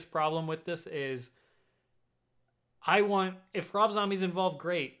biggest problem with this is, if Rob Zombie's involved,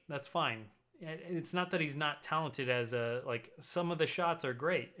 great, that's fine. It's not that he's not talented some of the shots are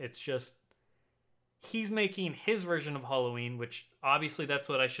great. It's just, he's making his version of Halloween, which obviously that's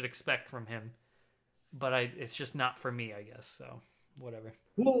what I should expect from him. But it's just not for me, I guess. So, whatever.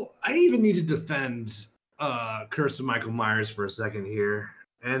 Well, I even need to defend Curse of Michael Myers for a second here.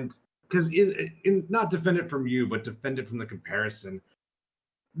 And because not defend it from you, but defend it from the comparison.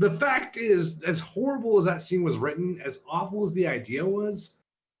 The fact is, as horrible as that scene was written, as awful as the idea was,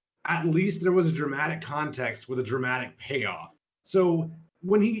 at least there was a dramatic context with a dramatic payoff. So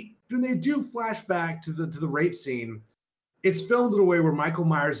when they do flashback to the rape scene, it's filmed in a way where Michael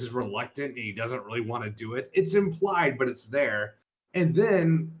Myers is reluctant and he doesn't really want to do it. It's implied, but it's there. And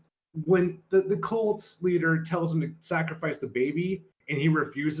then when the cult leader tells him to sacrifice the baby and he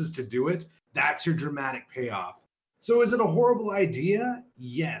refuses to do it, that's your dramatic payoff. So is it a horrible idea?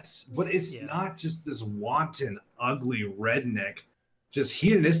 Yes. But it's not just this wanton, ugly redneck, just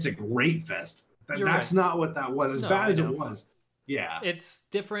hedonistic rape fest. That's not what that was. As bad as it was. Yeah. It's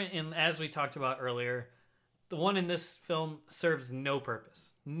different, and as we talked about earlier, the one in this film serves no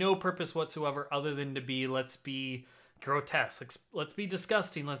purpose. No purpose whatsoever other than to be, let's be grotesque. Let's be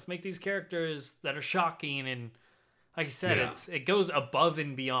disgusting. Let's make these characters that are shocking. And like I said, it goes above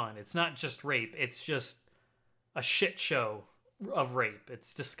and beyond. It's not just rape. It's just a shit show of rape.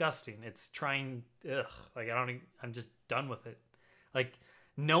 It's disgusting. It's trying, I'm just done with it. Like,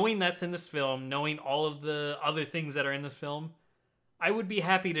 knowing that's in this film, knowing all of the other things that are in this film, I would be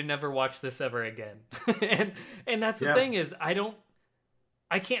happy to never watch this ever again. and that's the Yeah. thing is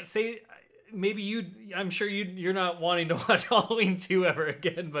I can't say maybe I'm sure you're not wanting to watch Halloween 2 ever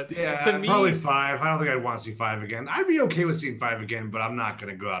again, but Yeah, to me probably 5. I don't think I'd want to see 5 again. I'd be okay with seeing 5 again, but I'm not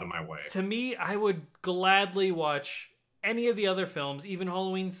going to go out of my way. to me I would gladly watch any of the other films, even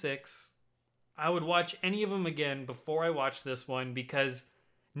Halloween 6. I would watch any of them again before I watch this one because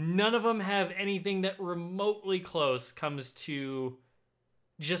none of them have anything that remotely close comes to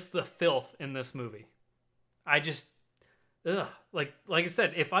just the filth in this movie. I just like I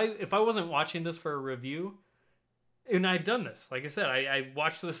said, if I wasn't watching this for a review, and I've done this, like I said, I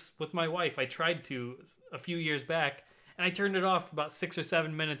watched this with my wife. I tried to a few years back, and I turned it off about 6 or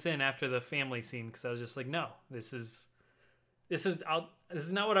 7 minutes in after the family scene because I was just like, no, this is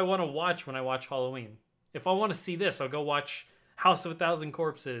not what I want to watch when I watch Halloween. If I want to see this, I'll go watch House of a Thousand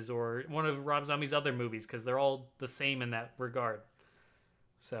Corpses or one of Rob Zombie's other movies because they're all the same in that regard.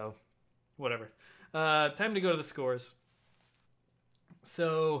 So, whatever. Time to go to the scores.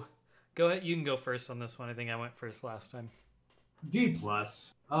 So, go ahead. You can go first on this one. I think I went first last time. D+.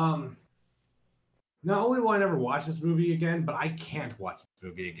 Not only will I never watch this movie again, but I can't watch this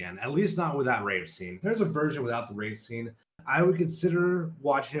movie again. At least not with that rape scene. If there's a version without the rape scene, I would consider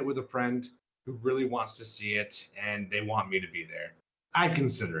watching it with a friend who really wants to see it and they want me to be there. I'd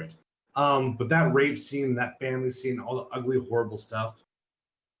consider it. But that rape scene, that family scene, all the ugly, horrible stuff,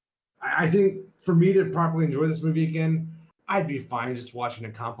 I think for me to properly enjoy this movie again, I'd be fine just watching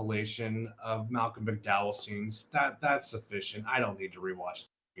a compilation of Malcolm McDowell scenes. That's sufficient. I don't need to rewatch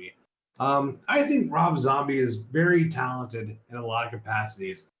the movie. I think Rob Zombie is very talented in a lot of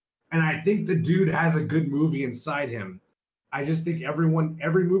capacities, and I think the dude has a good movie inside him. I just think every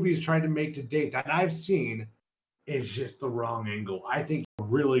movie he's tried to make to date that I've seen is just the wrong angle. I think a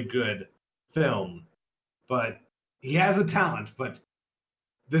really good film, but he has a talent, but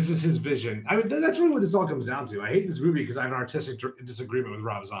this is his vision. I mean, that's really what this all comes down to. I hate this movie because I have an artistic disagreement with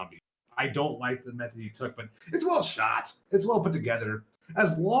Rob Zombie. I don't like the method he took, but it's well shot. It's well put together.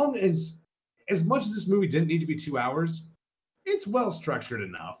 As much as this movie didn't need to be 2 hours, it's well structured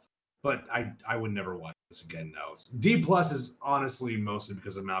enough. But I would never watch this again. No, D+ is honestly mostly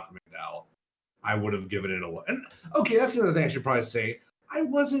because of Malcolm McDowell. I would have given it a look. And okay, that's another thing I should probably say. I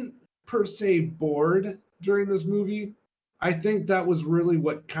wasn't per se bored during this movie. I think that was really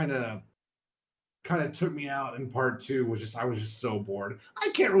what kind of took me out in part 2. I was just so bored. I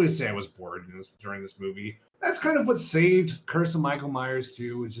can't really say I was bored during this movie. That's kind of what saved Curse of Michael Myers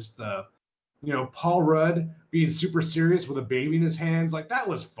 2, was just the, Paul Rudd being super serious with a baby in his hands. Like, that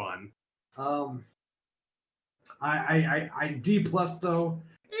was fun. I D+ though,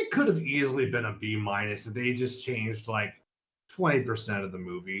 it could have easily been a B- if they just changed like 20% of the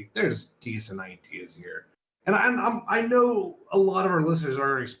movie. There's decent ideas here. And I know a lot of our listeners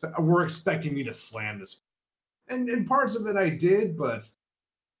were expecting me to slam this, and in parts of it I did, but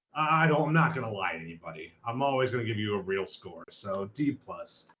I'm not gonna lie to anybody. I'm always gonna give you a real score. So D+.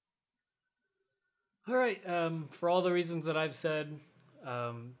 All right. For all the reasons that I've said,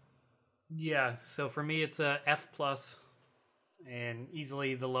 yeah. So for me, it's a F+, and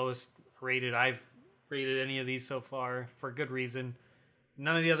easily the lowest rated I've rated any of these so far, for good reason.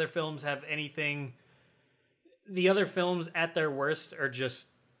 None of the other films have anything. The other films at their worst are just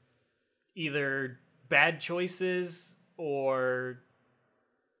either bad choices or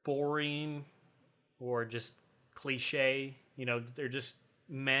boring or just cliche. They're just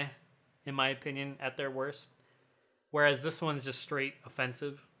meh, in my opinion, at their worst. Whereas this one's just straight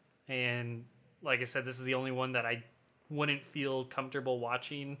offensive. And like I said, this is the only one that I wouldn't feel comfortable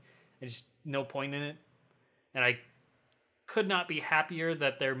watching. There's just no point in it. And I could not be happier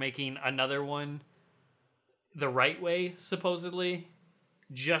that they're making another one the right way, supposedly,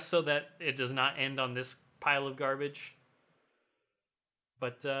 just so that it does not end on this pile of garbage.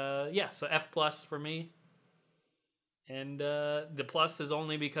 But yeah, so F+ for me. And the plus is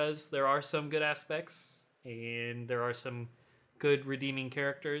only because there are some good aspects and there are some good redeeming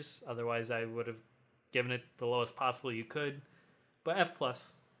characters. Otherwise, I would have given it the lowest possible you could. But F+,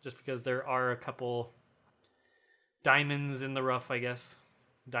 just because there are a couple diamonds in the rough, I guess.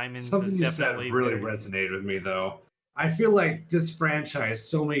 Diamonds Something is you definitely said really resonated with me, though. I feel like this franchise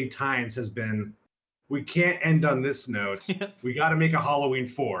so many times has been, we can't end on this note. Yeah. We got to make a Halloween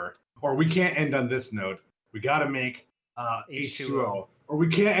 4. Or we can't end on this note. We got to make H2O. Or we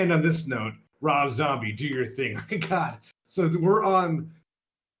can't end on this note. Rob Zombie, do your thing. Oh my God. So we're on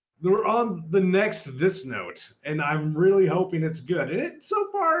the next this note, and I'm really hoping it's good. And so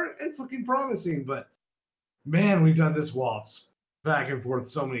far, it's looking promising. But man, we've done this waltz back and forth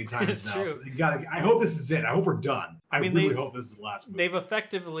so many times It's now. true. So you gotta. I hope this is it. I hope we're done. I mean, really they've- hope this is the last movie. They've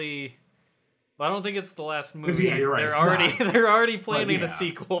effectively. Well, I don't think it's the last movie. Yeah, you're right, They're it's already not. they're already planning yeah. a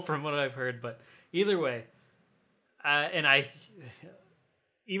sequel, from what I've heard. But either way, and I,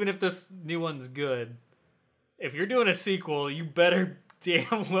 even if this new one's good, if you're doing a sequel, you better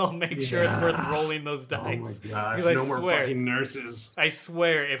damn well make sure it's worth rolling those Oh my dice. gosh! Because I No more swear, fucking nurses. I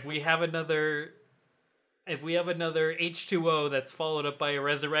swear, if we have another H2O that's followed up by a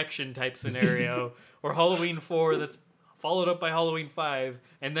resurrection type scenario, or Halloween 4 that's followed up by Halloween 5,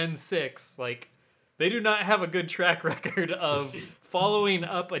 and then 6, like, they do not have a good track record of following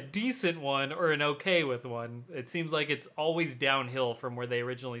up a decent one or an okay with one. It seems like it's always downhill from where they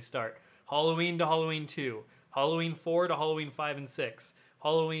originally start. Halloween to Halloween 2, Halloween 4 to Halloween 5 and 6,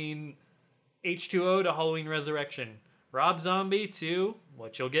 Halloween H2O to Halloween Resurrection, Rob Zombie to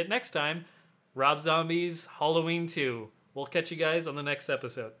what you'll get next time, Rob Zombie's Halloween 2. We'll catch you guys on the next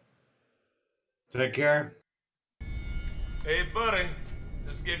episode. Take care. Hey, buddy,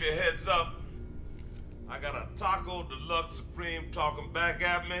 just give you a heads up. I got a Taco Deluxe Supreme talking back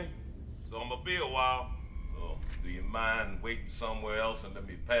at me, so I'm gonna be a while. So, do you mind waiting somewhere else and let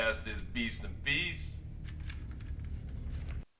me pass this beast in peace?